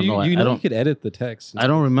 I don't know. You I don't. could edit the text. I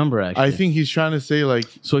don't remember actually. I think he's trying to say like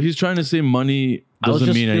So he's trying to say money I was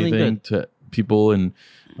doesn't just mean feeling anything to people, and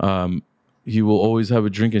he will always have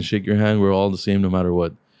a drink and shake your hand. We're all the same no matter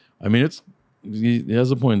what. I mean, he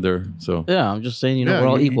has a point there. So Yeah, I'm just saying, you know, we're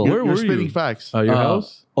all equal. Where You're were spitting you? facts. Your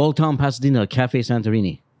house? Old Town Pasadena, Cafe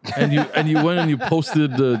Santorini. And you went and you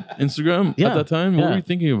posted Instagram Yeah, at that time? What yeah. were you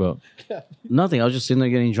thinking about? Nothing. I was just sitting there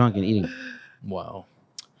getting drunk and eating. Wow.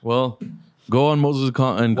 Well, go on Moses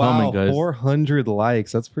and comment, guys. 400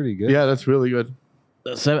 likes. That's pretty good. Yeah, that's really good.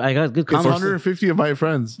 So I got good It's comments. 150 of my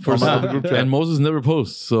friends For on my other group chat. And Moses never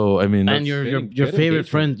posts, so I mean, And your favorite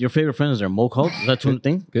friend, your favorite friend is there. Mo Cult? Is that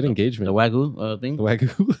thing? Good engagement. The Wagyu thing? The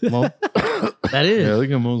Wagyu. Mo? That is. Yeah, look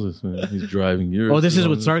at Moses, man. He's driving. Oh, this is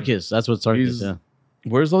with Sarkis. That's what Sarkis. He's- Yeah.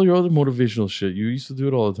 Where's all your other motivational shit? You used to do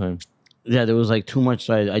it all the time. Yeah, there was like too much.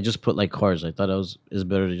 So I just put like cars. I thought it's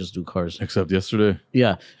better to just do cars. Except yesterday.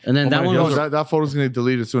 Yeah, and then that one Yo, was that photo's gonna get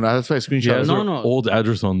deleted soon. That's why I screenshot. Yeah, it. no, no. old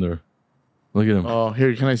address on there. Look at him. Oh,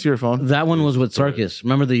 here, can I see your phone? that one was with Sarkis.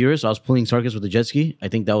 Remember the Urus? I was pulling Sarkis with the jet ski. I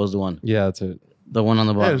think that was the one. Yeah, that's it. The one on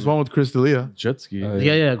the Yeah, bottom. there's one with Chris D'Elia. Jet ski.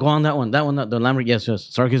 Yeah. Go on that one. That one. The Lamborghini. Yes.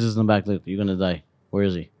 Sarkis is in the back. Look, you're gonna die. Where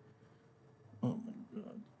is he?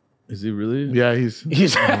 Is he really? Yeah, he's.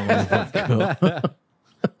 He's.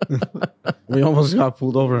 We almost got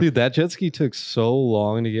pulled over. Dude, that jet ski took so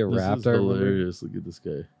long to get This wrapped. is I remember. hilarious. Look at this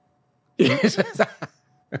guy.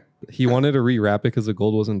 He wanted to rewrap it because the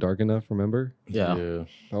gold wasn't dark enough. Remember? Yeah.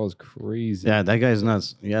 That was crazy. Yeah, that guy's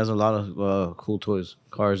nuts. He has a lot of cool toys,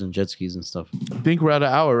 cars and jet skis and stuff. I think we're at an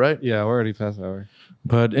hour, right? Yeah, we're already past the hour.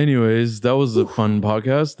 But anyways, that was a fun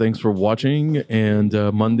podcast. Thanks for watching. And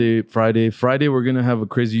Friday, we're gonna have a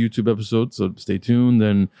crazy YouTube episode. So stay tuned.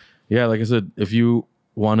 And yeah, like I said, if you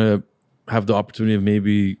want to have the opportunity of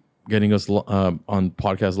maybe getting us on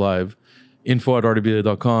podcast live,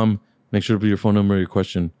 info@rdba.com. Make sure to put your phone number, your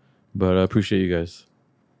question. But I appreciate you guys.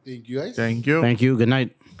 Thank you guys. Thank you. Thank you. Good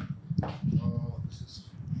night.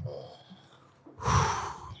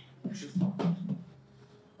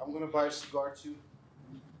 I'm gonna buy a cigar too.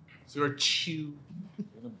 Cigar chew.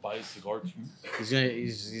 You're gonna buy a cigar too?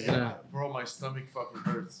 He's gonna. Bro, my stomach fucking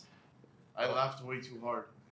hurts. I laughed way too hard.